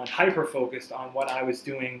hyper-focused on what I was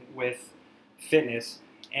doing with fitness,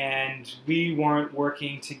 and we weren't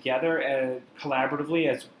working together collaboratively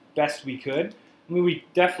as best we could. I mean, we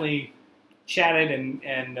definitely chatted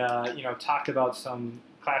and talked about some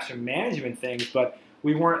classroom management things, but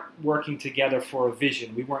we weren't working together for a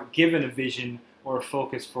vision. We weren't given a vision or a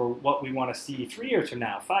focus for what we want to see 3 years from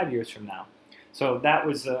now, 5 years from now. So that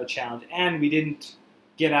was a challenge, and we didn't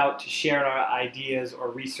get out to share our ideas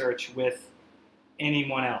or research with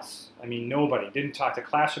anyone else. I mean, nobody. Didn't talk to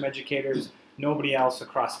classroom educators, nobody else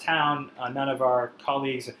across town, none of our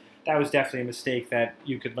colleagues. That was definitely a mistake that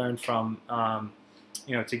you could learn from,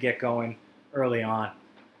 to get going early on.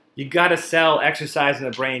 You got to sell exercise in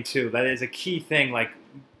the brain too. That is a key thing. Like,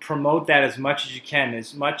 promote that as much as you can,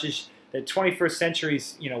 as much as the 21st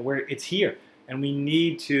century's, where it's here. And we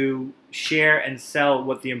need to share and sell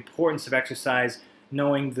what the importance of exercise,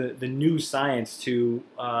 knowing the new science to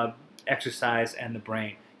exercise and the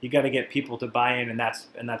brain. You got to get people to buy in, and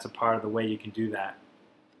that's a part of the way you can do that.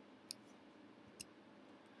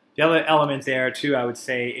 The other element there too, I would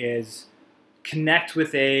say, is connect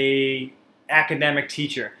with a academic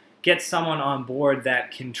teacher. Get someone on board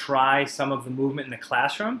that can try some of the movement in the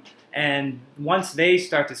classroom, and once they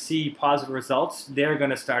start to see positive results, they're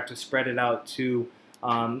going to start to spread it out to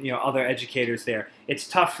other educators there. It's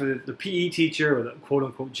tough for the PE teacher or the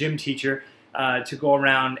quote-unquote gym teacher to go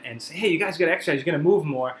around and say, hey, you guys got to exercise, you're going to move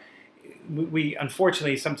more. We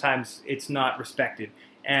unfortunately, sometimes it's not respected.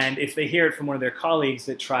 And if they hear it from one of their colleagues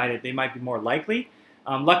that tried it, they might be more likely.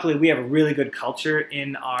 Luckily, we have a really good culture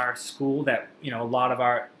in our school that, a lot of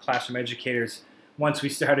our classroom educators, once we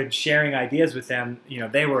started sharing ideas with them,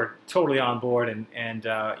 they were totally on board, and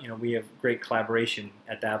we have great collaboration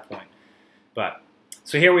at that point.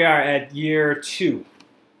 So here we are at year 2.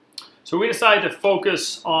 So we decided to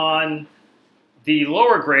focus on the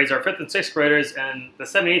lower grades, our 5th and 6th graders, and the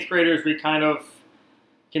 7th and 8th graders, we kind of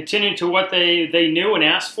continued to what they knew and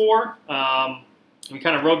asked for. We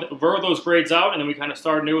kind of wrote those grades out, and then we kind of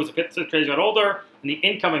started new as the 5th and 6th graders got older, and the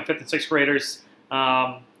incoming 5th and 6th graders,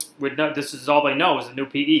 this is all they know is the new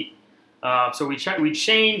PE. So we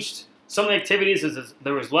changed some of the activities.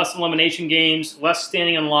 There was less elimination games, less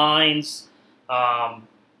standing in lines.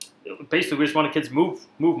 Basically, we just wanted kids to move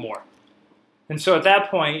more. And so at that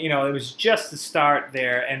point, it was just the start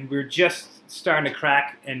there, and we were just starting to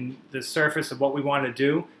crack in the surface of what we wanted to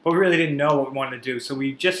do, but we really didn't know what we wanted to do. So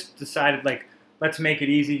we just decided, like, let's make it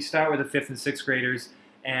easy. Start with the 5th and 6th graders,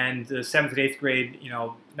 and the 7th and 8th grade,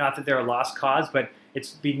 not that they're a lost cause, but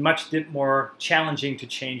it's been much more challenging to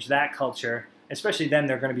change that culture, especially then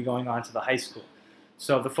they're going to be going on to the high school.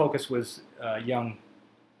 So the focus was young.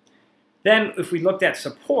 Then if we looked at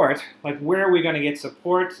support, like, where are we going to get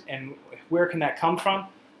support and where can that come from?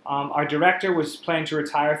 Our director was planning to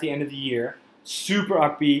retire at the end of the year. Super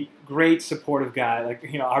upbeat, great supportive guy, like,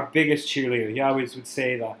 our biggest cheerleader. He always would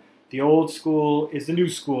say the old school is the new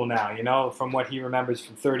school now, from what he remembers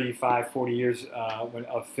from 35, 40 years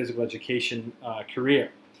of physical education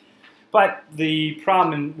career. But the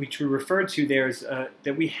problem, which we referred to there, is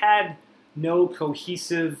that we had no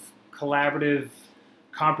cohesive, collaborative,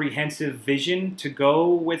 comprehensive vision to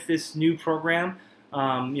go with this new program.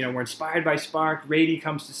 We're inspired by Spark. Rady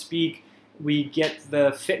comes to speak. We get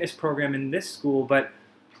the fitness program in this school, but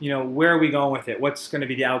where are we going with it? What's going to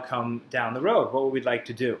be the outcome down the road? What would we like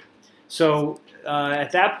to do? So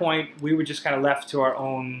at that point, we were just kind of left to our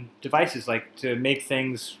own devices, like to make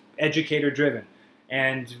things educator-driven.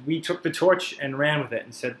 And we took the torch and ran with it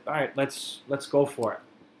and said, all right, let's go for it.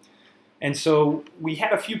 And so we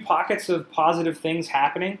had a few pockets of positive things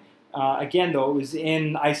happening. Again, though, it was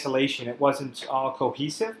in isolation. It wasn't all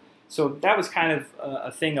cohesive. So that was kind of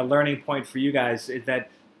a learning point for you guys, is that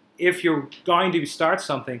if you're going to start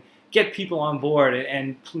something, get people on board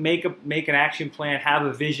and make an action plan, have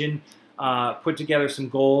a vision, put together some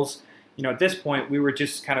goals. At this point, we were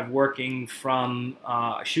just kind of working from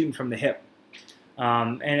shooting from the hip.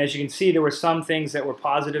 And as you can see, there were some things that were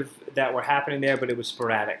positive that were happening there, but it was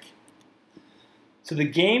sporadic. So the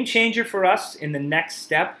game changer for us in the next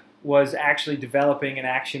step was actually developing an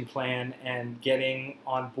action plan and getting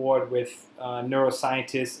on board with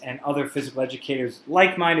neuroscientists and other physical educators,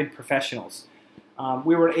 like-minded professionals.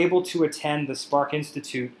 We were able to attend the Spark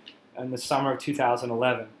Institute in the summer of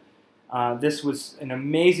 2011. This was an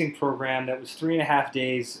amazing program that was 3.5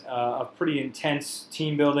 days of pretty intense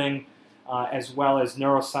team building, as well as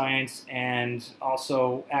neuroscience and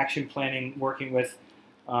also action planning, working with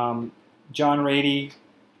John Rady,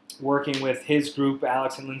 working with his group,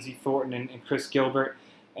 Alex and Lindsay Thornton and Chris Gilbert,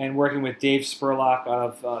 and working with Dave Spurlock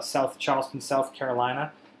of South Charleston, South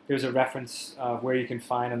Carolina. There's a reference where you can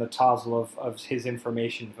find on the Tozzle of his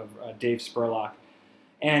information of Dave Spurlock.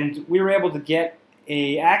 And we were able to get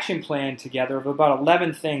an action plan together of about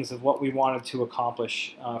 11 things of what we wanted to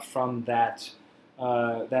accomplish from that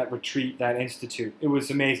retreat, that institute. It was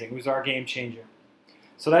amazing. It was our game changer.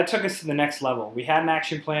 So that took us to the next level. We had an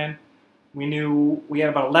action plan. We knew we had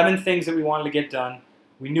about 11 things that we wanted to get done.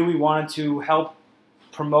 We knew we wanted to help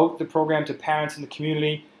promote the program to parents in the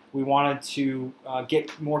community. We wanted to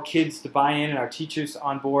get more kids to buy in and our teachers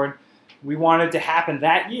on board. We wanted it to happen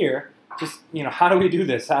that year. Just, how do we do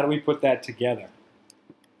this? How do we put that together?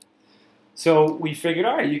 So we figured,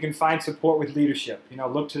 all right, you can find support with leadership.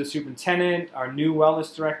 Look to the superintendent, our new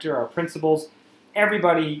wellness director, our principals.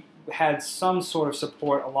 Everybody had some sort of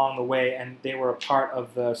support along the way, and they were a part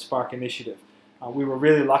of the Spark initiative. We were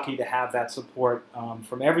really lucky to have that support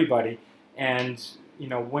from everybody. And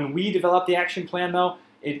when we developed the action plan, though,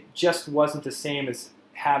 it just wasn't the same as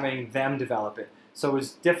having them develop it. So it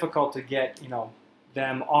was difficult to get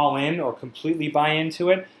them all in or completely buy into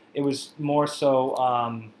it. It was more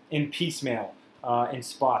so in piecemeal, in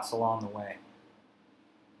spots along the way.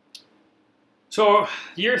 So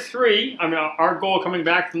year 3, our goal coming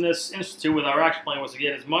back from this institute with our action plan was to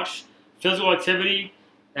get as much physical activity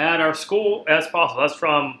at our school as possible. That's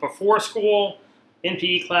from before school, in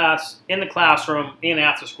PE class, in the classroom, and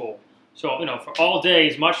after school. So, for all day,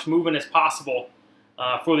 as much movement as possible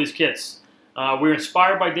for these kids. We were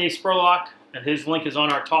inspired by Dave Spurlock, and his link is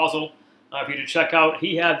on our Tozzle. For you to check out,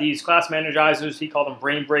 he had these class energizers. He called them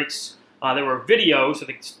brain breaks. They were videos so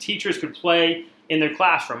the teachers could play in their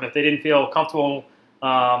classroom if they didn't feel comfortable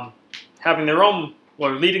having their own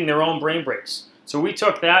or leading their own brain breaks. So we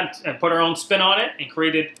took that and put our own spin on it and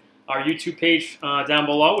created our YouTube page down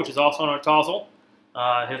below, which is also on our Tozzle.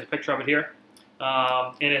 Here's a picture of it here.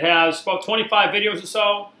 And it has about 25 videos or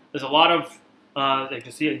so. There's a lot of, you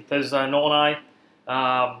can see, there's Noel and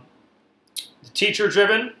I.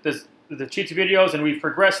 Teacher-driven, there's the teacher videos, and we've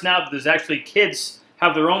progressed now that there's actually kids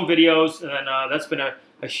have their own videos, and that's been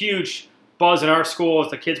a huge buzz in our school as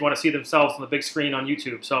the kids want to see themselves on the big screen on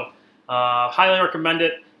YouTube. So highly recommend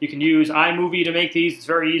it. You can use iMovie to make these. It's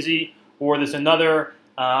very easy. Or there's another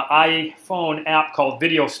iPhone app called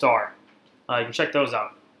Video Star. You can check those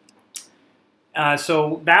out.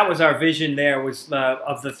 So that was our vision there, was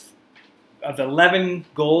of the 11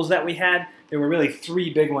 goals that we had. There were really 3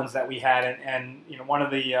 big ones that we had, and one of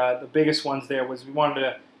the biggest ones there was we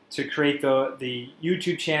wanted to create the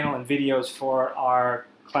YouTube channel and videos for our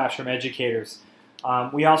classroom educators.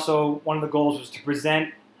 We also, one of the goals was to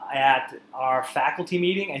present at our faculty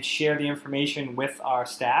meeting and share the information with our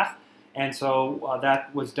staff, and so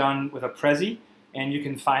that was done with a Prezi, and you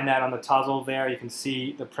can find that on the Tozzle there. You can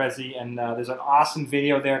see the Prezi, and there's an awesome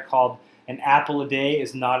video there called "An Apple a Day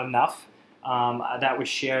is Not Enough." That was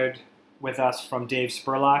shared with us from Dave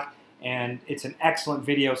Spurlock, and it's an excellent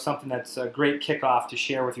video, something that's a great kickoff to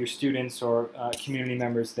share with your students or community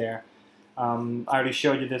members there. I already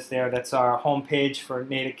showed you this there. That's our homepage for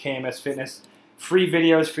Natick KMS Fitness. Free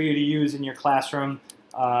videos for you to use in your classroom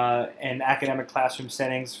and academic classroom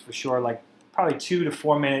settings for sure, like probably 2 to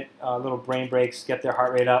 4 minute little brain breaks, get their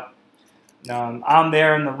heart rate up. I'm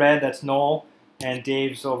there in the red, that's Noel, and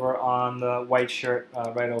Dave's over on the white shirt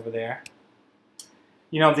right over there.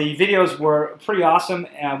 You know, the videos were pretty awesome,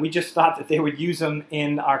 and we just thought that they would use them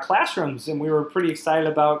in our classrooms, and we were pretty excited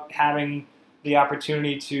about having the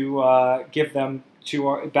opportunity to give them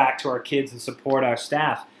back to our kids and support our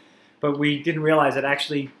staff. But we didn't realize it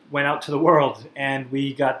actually went out to the world, and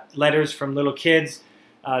we got letters from little kids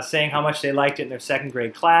saying how much they liked it in their 2nd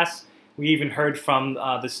grade class. We even heard from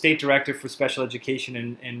the state director for special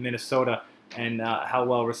education in Minnesota and how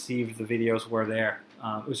well received the videos were there.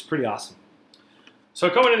 It was pretty awesome. So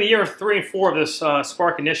coming into year 3 and 4 of this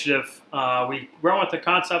Spark initiative, we went with the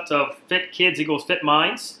concept of fit kids equals fit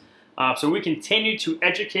minds. So we continue to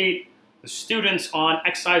educate the students on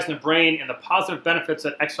exercise in the brain and the positive benefits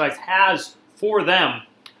that exercise has for them,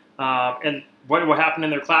 and what will happen in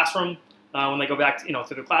their classroom when they go back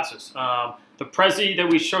to their classes. The Prezi that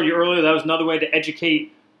we showed you earlier, that was another way to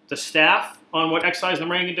educate the staff on what exercise in the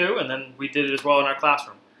brain can do, and then we did it as well in our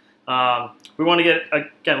classroom. We want to get,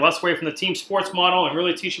 again, less away from the team sports model and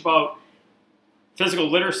really teach about physical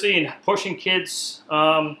literacy and pushing kids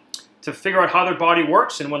to figure out how their body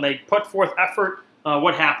works, and when they put forth effort,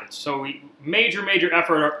 what happens. So we major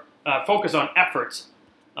effort, focus on efforts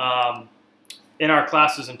in our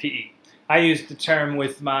classes in PE. I used the term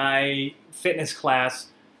with my fitness class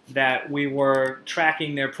that we were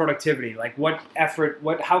tracking their productivity. Like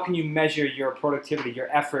how can you measure your productivity, your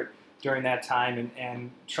effort during that time,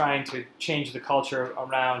 and trying to change the culture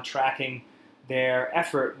around tracking their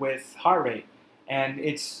effort with heart rate. And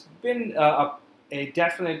it's been a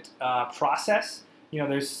definite process. You know,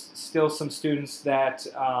 there's still some students that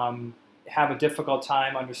have a difficult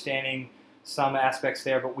time understanding some aspects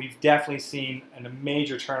there, but we've definitely seen a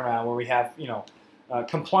major turnaround where we have,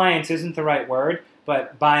 compliance isn't the right word,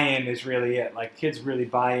 but buy-in is really it. Like, kids really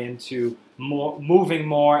buy into moving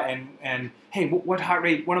more and hey, what heart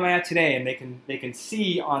rate, what am I at today? And they can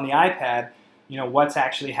see on the iPad, what's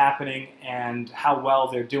actually happening and how well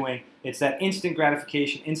they're doing. It's that instant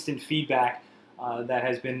gratification, instant feedback that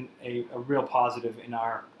has been a real positive in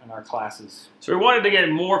our classes. So we wanted to get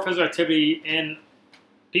more physical activity in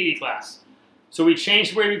PE class. So we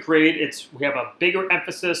changed the way we grade. We have a bigger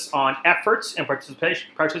emphasis on efforts and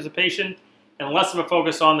participation, and less of a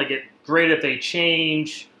focus on they get graded if they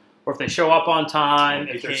change or if they show up on time,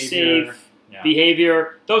 if they're safe,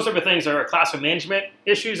 behavior. Those type of things are classroom management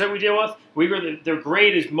issues that we deal with. Their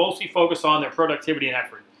grade is mostly focused on their productivity and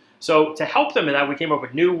effort. So to help them in that, we came up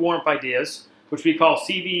with new warm-up ideas, which we call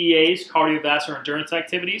CVEAs, cardiovascular endurance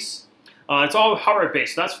activities. It's all heart rate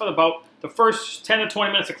based. So that's for about the first 10 to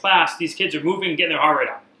 20 minutes of class. These kids are moving and getting their heart rate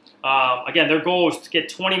up. Again, their goal is to get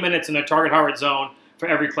 20 minutes in their target heart rate zone for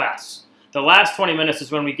every class. The last 20 minutes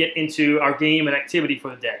is when we get into our game and activity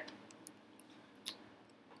for the day.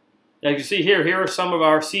 As you can see here are some of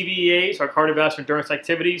our CVEAs, our cardiovascular endurance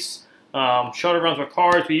activities. Shuttle runs with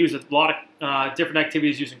cards. We use a lot of different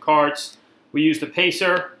activities using cards. We use the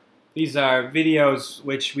pacer. These are videos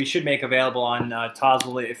which we should make available on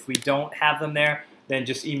Toswell. If we don't have them there, then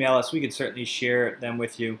just email us. We could certainly share them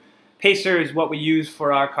with you. Pacer is what we use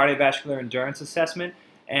for our cardiovascular endurance assessment.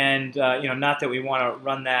 And not that we want to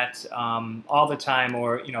run that all the time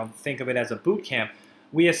or think of it as a boot camp.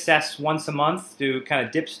 We assess once a month to kind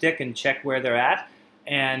of dipstick and check where they're at.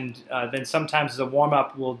 And then sometimes as a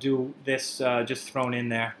warm-up, we'll do this just thrown in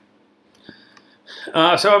there.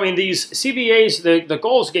 So, I mean, these CVAs, the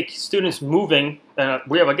goal is to get students moving.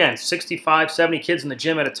 We have, again, 65, 70 kids in the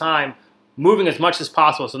gym at a time, moving as much as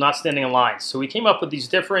possible, so not standing in lines. So we came up with these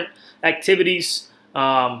different activities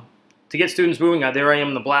to get students moving. There I am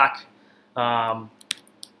in the black.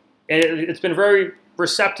 It's been very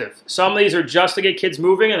receptive. Some of these are just to get kids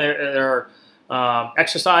moving, and they're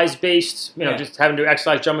exercise-based, just having to do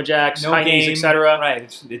exercise, jumping jacks, high knees, etc. Right,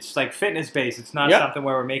 it's like fitness-based. It's not something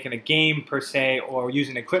where we're making a game per se or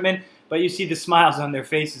using equipment, but you see the smiles on their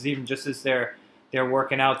faces even just as they're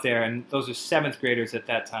working out there, and those are 7th graders at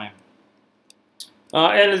that time.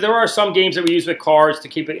 And there are some games that we use with cards to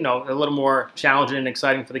keep it, a little more challenging and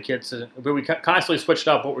exciting for the kids. But we constantly switched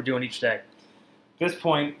up what we're doing each day. At this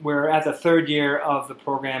point, we're at the 3rd year of the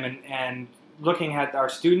program, and looking at our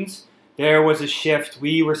students, there was a shift.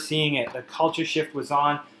 We were seeing it. The culture shift was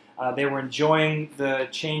on. They were enjoying the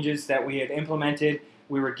changes that we had implemented.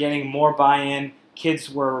 We were getting more buy-in. Kids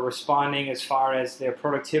were responding as far as their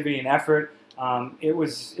productivity and effort. It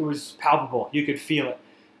was palpable. You could feel it.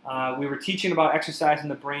 We were teaching about exercise in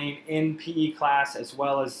the brain in PE class, as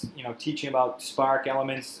well as teaching about Spark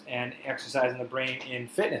elements and exercise in the brain in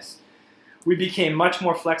fitness. We became much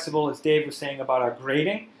more flexible, as Dave was saying, about our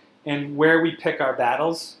grading, and where we pick our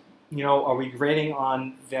battles. You know, are we grading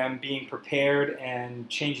on them being prepared and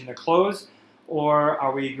changing their clothes, or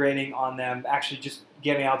are we grading on them actually just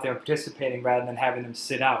getting out there and participating rather than having them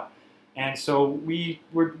sit out? And so we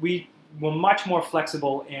were much more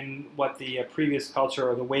flexible in what the previous culture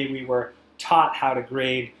or the way we were taught how to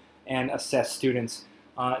grade and assess students.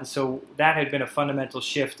 And so that had been a fundamental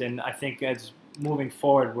shift, and I think as moving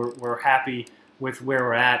forward, we're happy with where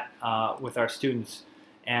we're at with our students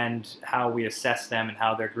and how we assess them and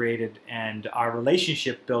how they're graded, and our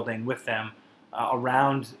relationship building with them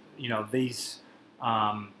around, you know, these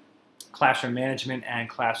classroom management and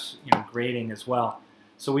class, you know, grading as well.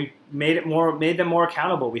 So we made them more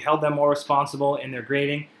accountable. We held them more responsible in their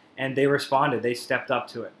grading, and they responded. They stepped up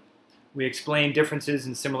to it. We explained differences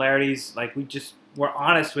and similarities. Like, we just were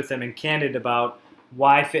honest with them and candid about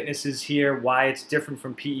why fitness is here, why it's different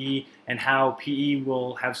from PE, and how PE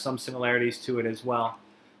will have some similarities to it as well.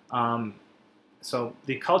 So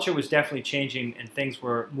the culture was definitely changing, and things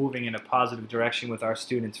were moving in a positive direction with our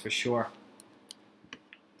students for sure.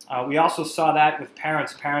 We also saw that with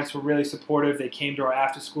parents. Parents were really supportive. They came to our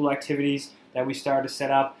after-school activities that we started to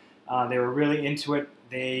set up. They were really into it.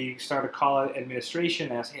 They started to call it administration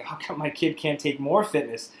and ask, hey, how come my kid can't take more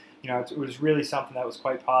fitness? You know, it was really something that was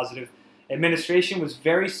quite positive. Administration was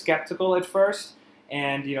very skeptical at first,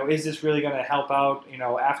 and, you know, is this really going to help out? You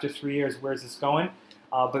know, after 3 years, where's this going?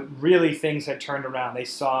 But really, things had turned around. They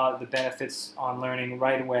saw the benefits on learning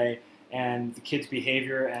right away, and the kids'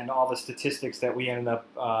 behavior and all the statistics that we ended up,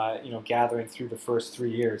 you know, gathering through the first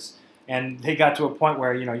 3 years. And they got to a point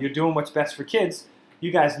where, you know, you're doing what's best for kids.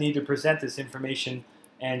 You guys need to present this information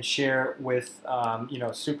and share with, you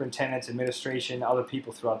know, superintendents, administration, other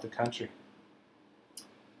people throughout the country.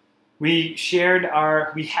 We shared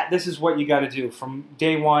this is what you got to do from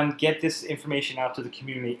day one. Get this information out to the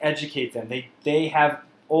community, educate them. They have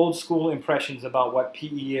old school impressions about what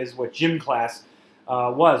PE is, what gym class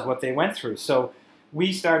was, what they went through. So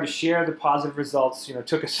we started to share the positive results. You know, it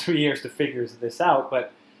took us 3 years to figure this out,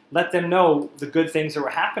 but let them know the good things that were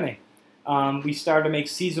happening. We started to make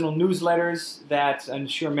seasonal newsletters that I'm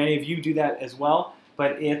sure many of you do that as well,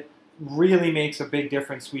 but it really makes a big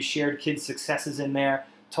difference. We shared kids' successes in there,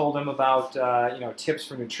 told them about you know, tips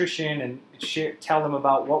for nutrition, and tell them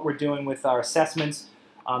about what we're doing with our assessments.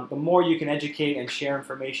 The more you can educate and share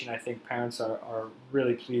information, I think parents are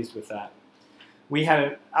really pleased with that. We had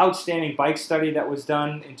an outstanding bike study that was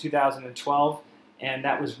done in 2012, and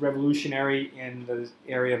that was revolutionary in the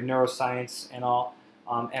area of neuroscience and all.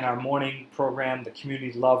 And our morning program, the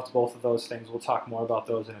community loved both of those things. We'll talk more about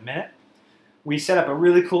those in a minute. We set up a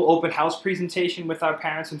really cool open house presentation with our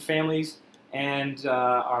parents and families, and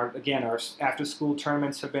our after-school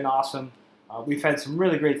tournaments have been awesome. We've had some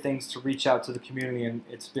really great things to reach out to the community, and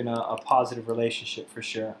it's been a positive relationship for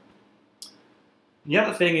sure. The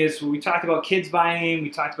other thing is, we talked about kids buying in,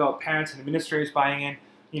 we talked about parents and administrators buying in.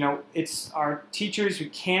 You know, it's our teachers who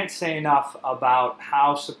can't say enough about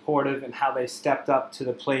how supportive and how they stepped up to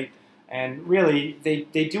the plate. And really,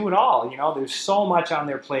 they do it all. You know, there's so much on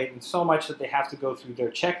their plate and so much that they have to go through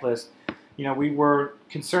their checklist. You know, we were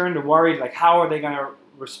concerned or worried, like, how are they going to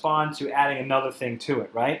respond to adding another thing to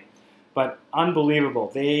it, right? But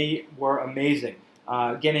unbelievable. They were amazing.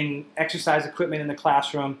 Getting exercise equipment in the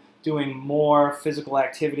classroom, doing more physical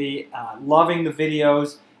activity, loving the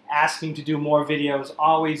videos, asking to do more videos,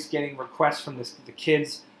 always getting requests from the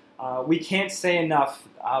kids. We can't say enough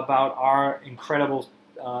about our incredible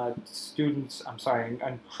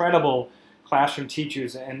incredible classroom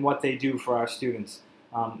teachers and what they do for our students.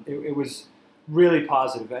 It was really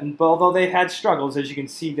positive. And although they've had struggles, as you can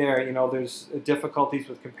see there, you know, there's difficulties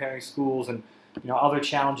with comparing schools and, you know, other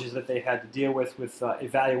challenges that they've had to deal with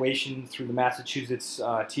evaluation through the Massachusetts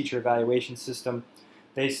teacher evaluation system.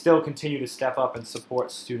 They still continue to step up and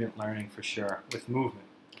support student learning for sure with movement.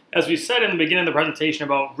 As we said in the beginning of the presentation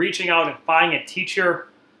about reaching out and finding a teacher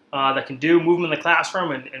that can do movement in the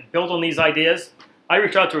classroom and build on these ideas, I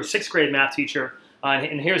reached out to a 6th grade math teacher,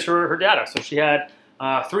 and here's her data. So she had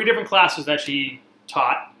 3 different classes that she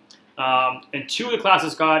taught, and 2 of the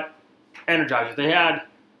classes got energizers.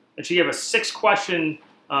 And she gave a 6-question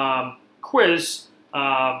quiz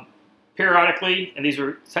periodically, and these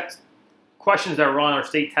were questions that were on our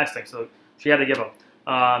state testing, so she had to give them.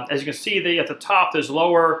 As you can see, at the top, there's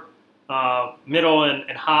lower, middle,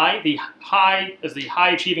 and high. The high is the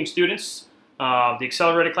high-achieving students, the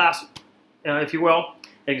accelerated class, if you will.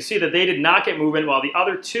 And you can see that they did not get movement, while the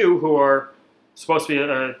other 2, who are supposed to be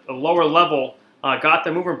a lower level, got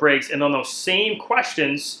the movement breaks. And on those same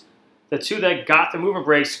questions, the 2 that got the movement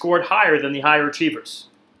breaks scored higher than the higher achievers.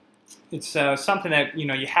 it's something that,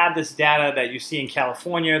 you have this data that you see in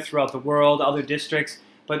California, throughout the world, other districts,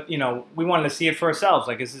 but, we wanted to see it for ourselves.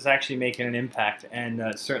 Like, is this actually making an impact? And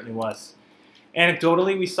it certainly was.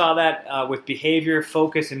 Anecdotally, we saw that with behavior,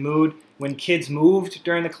 focus, and mood. When kids moved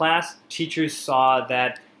during the class, teachers saw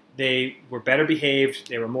that they were better behaved,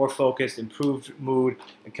 they were more focused, improved mood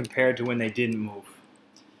compared to when they didn't move.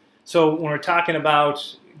 So when we're talking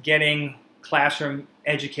about getting classroom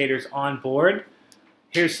educators on board,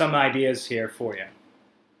 here's some ideas here for you.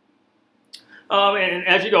 And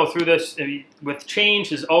as you go through this, with change,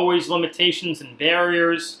 there's always limitations and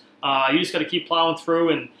barriers. You just got to keep plowing through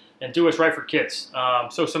and do what's right for kids.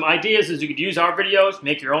 So some ideas is you could use our videos,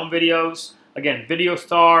 make your own videos. Again, Video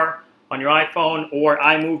Star on your iPhone or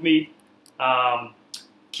iMovie.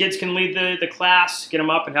 Kids can lead the class, get them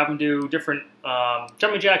up and have them do different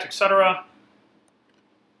jumping jacks, etc.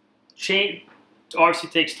 Change obviously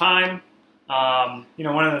takes time.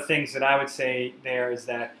 One of the things that I would say there is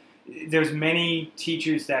that there's many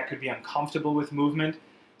teachers that could be uncomfortable with movement.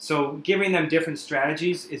 So giving them different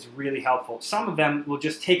strategies is really helpful. Some of them will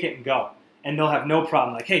just take it and go, and they'll have no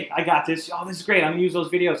problem. Like, hey, I got this. Oh, this is great. I'm going to use those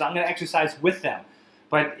videos. I'm going to exercise with them.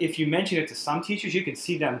 But if you mention it to some teachers, you can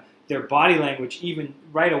see their body language even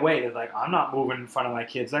right away. They're like, I'm not moving in front of my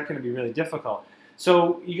kids. That's going to be really difficult.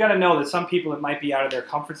 So you got to know that some people, it might be out of their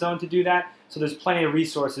comfort zone to do that. So there's plenty of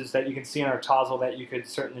resources that you can see in our Tozzle that you could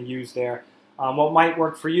certainly use there. What might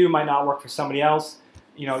work for you might not work for somebody else.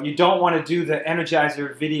 You don't want to do the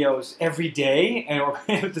Energizer videos every day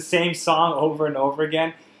and with the same song over and over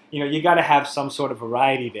again. You got to have some sort of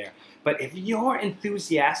variety there. But if you're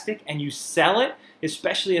enthusiastic and you sell it,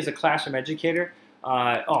 especially as a classroom educator,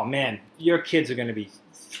 oh man, your kids are going to be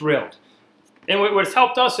thrilled. And what's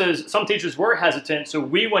helped us is some teachers were hesitant, so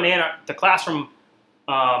we went in the classroom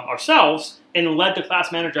ourselves and led the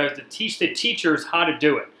class managers to teach the teachers how to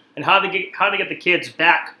do it and how to get the kids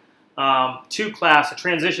back to class, to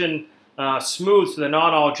transition smooth so they're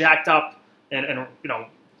not all jacked up and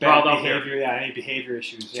bad behavior, yeah, any behavior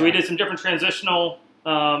issues. Yeah. So we did some different transitional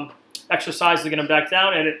exercises to get them back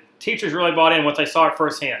down, and teachers really bought in once I saw it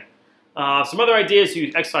firsthand. Some other ideas: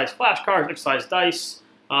 use exercise flashcards, exercise dice.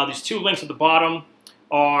 These two links at the bottom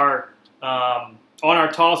are on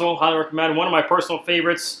our Tozzle. Highly recommend. One of my personal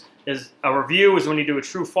favorites is a review is when you do a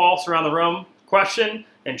true/false around the room question,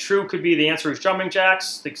 and true could be the answer is jumping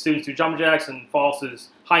jacks. The students do jumping jacks, and false is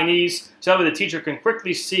high knees. So that way the teacher can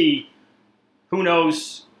quickly see who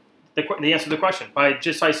knows the answer to the question by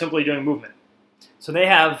simply doing movement. So they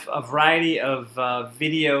have a variety of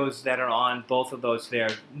videos that are on both of those there.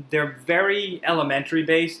 They're very elementary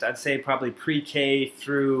based. I'd say probably pre-K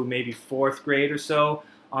through maybe 4th grade or so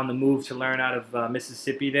on the move to learn out of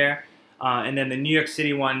Mississippi there. And then the New York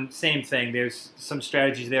City one, same thing. There's some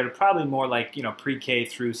strategies there, probably more like pre-K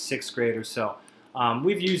through 6th grade or so.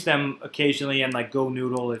 We've used them occasionally, and like Go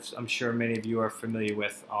Noodle, I'm sure many of you are familiar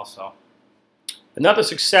with also. Another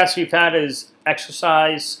success we've had is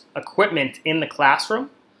exercise equipment in the classroom.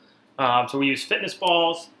 So we use fitness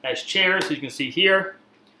balls as chairs, as you can see here.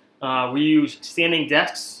 We use standing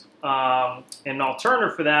desks. And an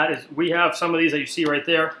alternative for that is we have some of these that you see right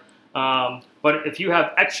there. But if you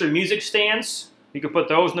have extra music stands, you can put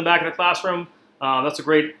those in the back of the classroom. That's a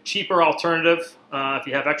great, cheaper alternative if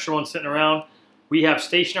you have extra ones sitting around. We have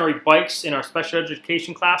stationary bikes in our special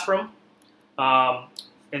education classroom.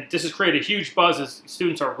 And this has created a huge buzz as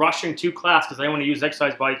students are rushing to class because they want to use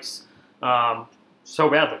exercise bikes so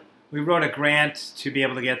badly. We wrote a grant to be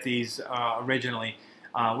able to get these originally.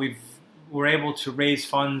 We were able to raise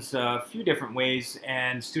funds a few different ways,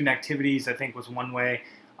 and student activities, I think, was one way.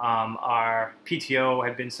 Our PTO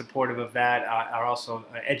had been supportive of that. Our also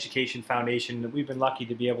Education Foundation. We've been lucky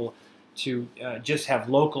to be able to just have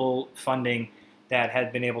local funding that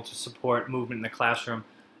had been able to support movement in the classroom.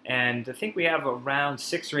 And I think we have around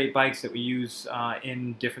 6 or 8 bikes that we use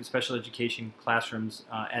in different special education classrooms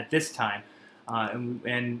at this time.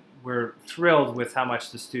 And we're thrilled with how much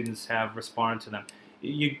the students have responded to them.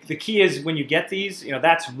 The key is when you get these,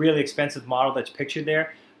 that's a really expensive model that's pictured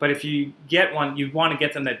there. But if you get one, you want to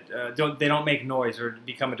get them that they don't make noise or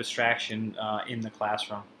become a distraction in the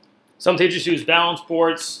classroom. Some teachers use balance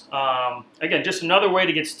boards. Again, just another way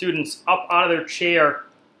to get students up out of their chair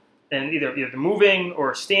and either moving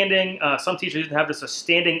or standing. Some teachers have a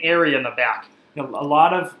standing area in the back. A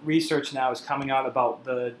lot of research now is coming out about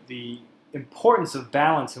the importance of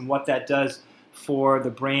balance and what that does for the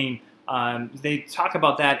brain. They talk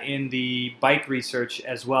about that in the bike research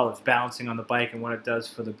as well, as balancing on the bike and what it does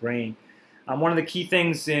for the brain. One of the key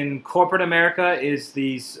things in corporate America is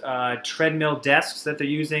these treadmill desks that they're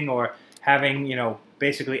using, or having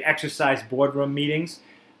basically exercise boardroom meetings.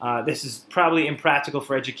 This is probably impractical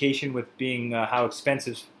for education with being how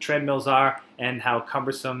expensive treadmills are and how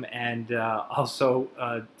cumbersome, and also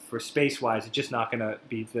for space-wise, it's just not going to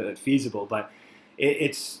be feasible. But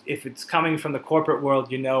if it's coming from the corporate world,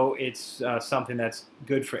 it's something that's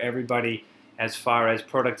good for everybody as far as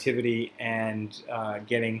productivity and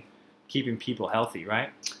keeping people healthy, right?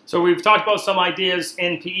 So we've talked about some ideas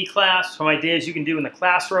in PE class, some ideas you can do in the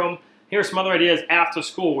classroom. Here's some other ideas after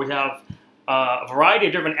school. We have a variety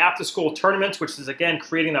of different after-school tournaments, which is, again,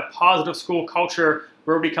 creating that positive school culture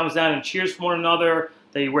where everybody comes down and cheers for one another.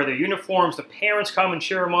 They wear their uniforms. The parents come and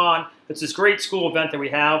cheer them on. It's this great school event that we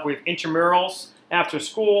have. We have intramurals after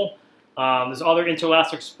school. There's other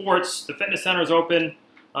interscholastic sports. The fitness center is open.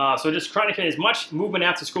 So just trying to create as much movement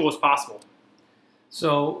after school as possible.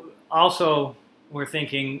 So also, we're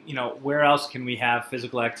thinking, where else can we have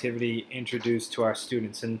physical activity introduced to our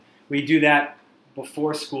students? And we do that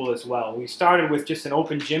before school as well. We started with just an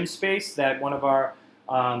open gym space that one of our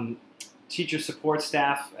teacher support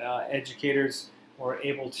staff, educators, were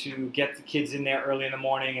able to get the kids in there early in the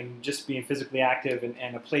morning and just being physically active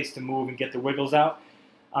and a place to move and get the wiggles out.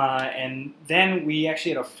 And then we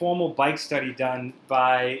actually had a formal bike study done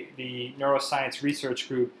by the neuroscience research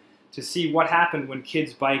group to see what happened when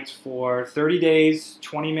kids biked for 30 days,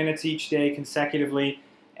 20 minutes each day consecutively,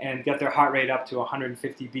 and got their heart rate up to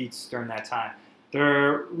 150 beats during that time.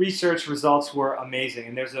 Their research results were amazing,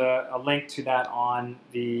 and there's a link to that on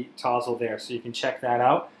the toggle there, so you can check that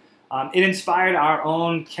out. It inspired our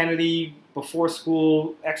own Kennedy before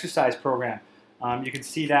school exercise program. You can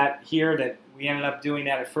see that here, that we ended up doing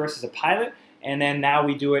that at first as a pilot, and then now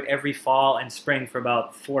we do it every fall and spring for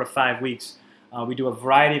about 4 to 5 weeks. We do a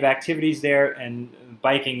variety of activities there, and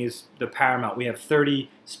biking is the paramount. We have 30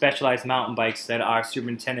 specialized mountain bikes that our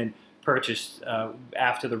superintendent purchased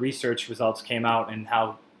after the research results came out and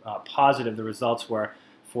how positive the results were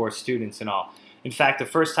for students and all. In fact, the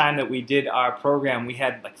first time that we did our program, we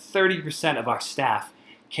had like 30% of our staff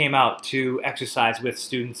came out to exercise with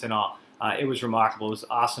students and all. It was remarkable. It was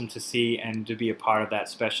awesome to see and to be a part of that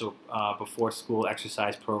special before-school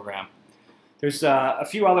exercise program. There's a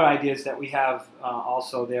few other ideas that we have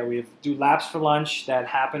also there. We do laps for lunch. That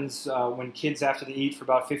happens when kids, after they eat for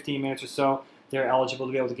about 15 minutes or so, they're eligible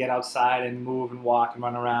to be able to get outside and move and walk and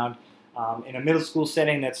run around. In a middle school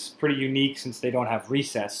setting, that's pretty unique since they don't have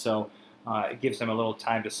recess, so it gives them a little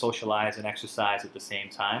time to socialize and exercise at the same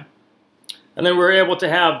time. And then we're able to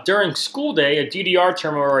have, during school day, a DDR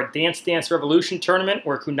tournament or a Dance Dance Revolution tournament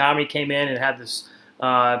where Kunami came in and had this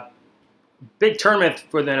big tournament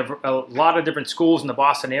for a lot of different schools in the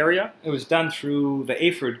Boston area. It was done through the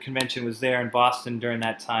AFRD convention was there in Boston during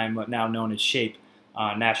that time, now known as SHAPE,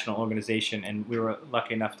 national organization, and we were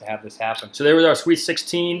lucky enough to have this happen. So there was our Sweet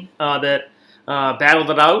 16 that battled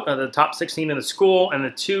it out, the top 16 in the school, and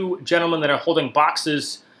the two gentlemen that are holding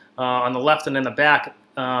boxes on the left and in the back.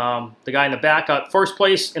 The guy in the back got first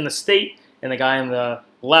place in the state, and the guy in the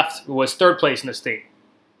left was third place in the state.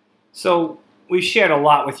 So we've shared a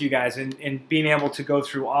lot with you guys in being able to go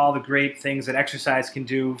through all the great things that exercise can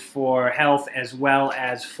do for health as well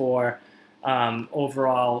as for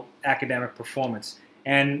overall academic performance.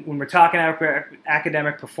 And when we're talking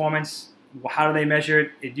academic performance, how do they measure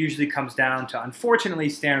it? It usually comes down to, unfortunately,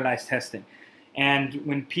 standardized testing. And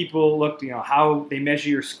when people look, how they measure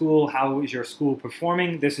your school, how is your school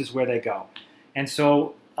performing, this is where they go. And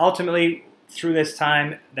so ultimately, through this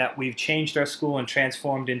time that we've changed our school and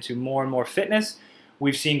transformed into more and more fitness,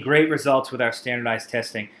 we've seen great results with our standardized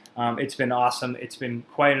testing. It's been awesome. It's been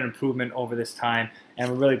quite an improvement over this time, and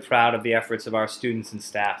we're really proud of the efforts of our students and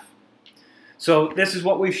staff. So this is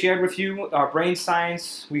what we've shared with you, our brain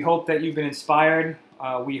science. We hope that you've been inspired.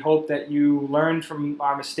 We hope that you learned from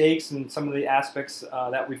our mistakes and some of the aspects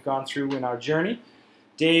that we've gone through in our journey.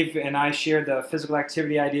 Dave and I shared the physical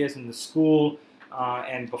activity ideas in the school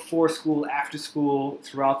and before school, after school,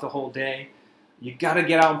 throughout the whole day. You got to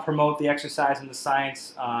get out and promote the exercise and the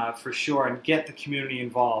science for sure, and get the community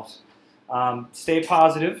involved. Stay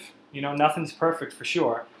positive. Nothing's perfect for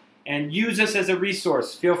sure. And use us as a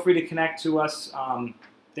resource. Feel free to connect to us.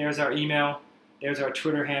 There's our email. There's our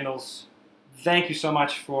Twitter handles. Thank you so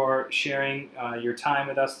much for sharing your time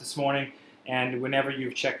with us this morning. And whenever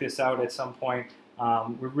you've checked this out at some point,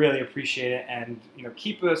 we really appreciate it. And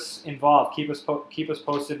keep us involved. Keep us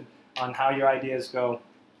posted on how your ideas go.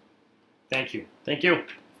 Thank you. Thank you.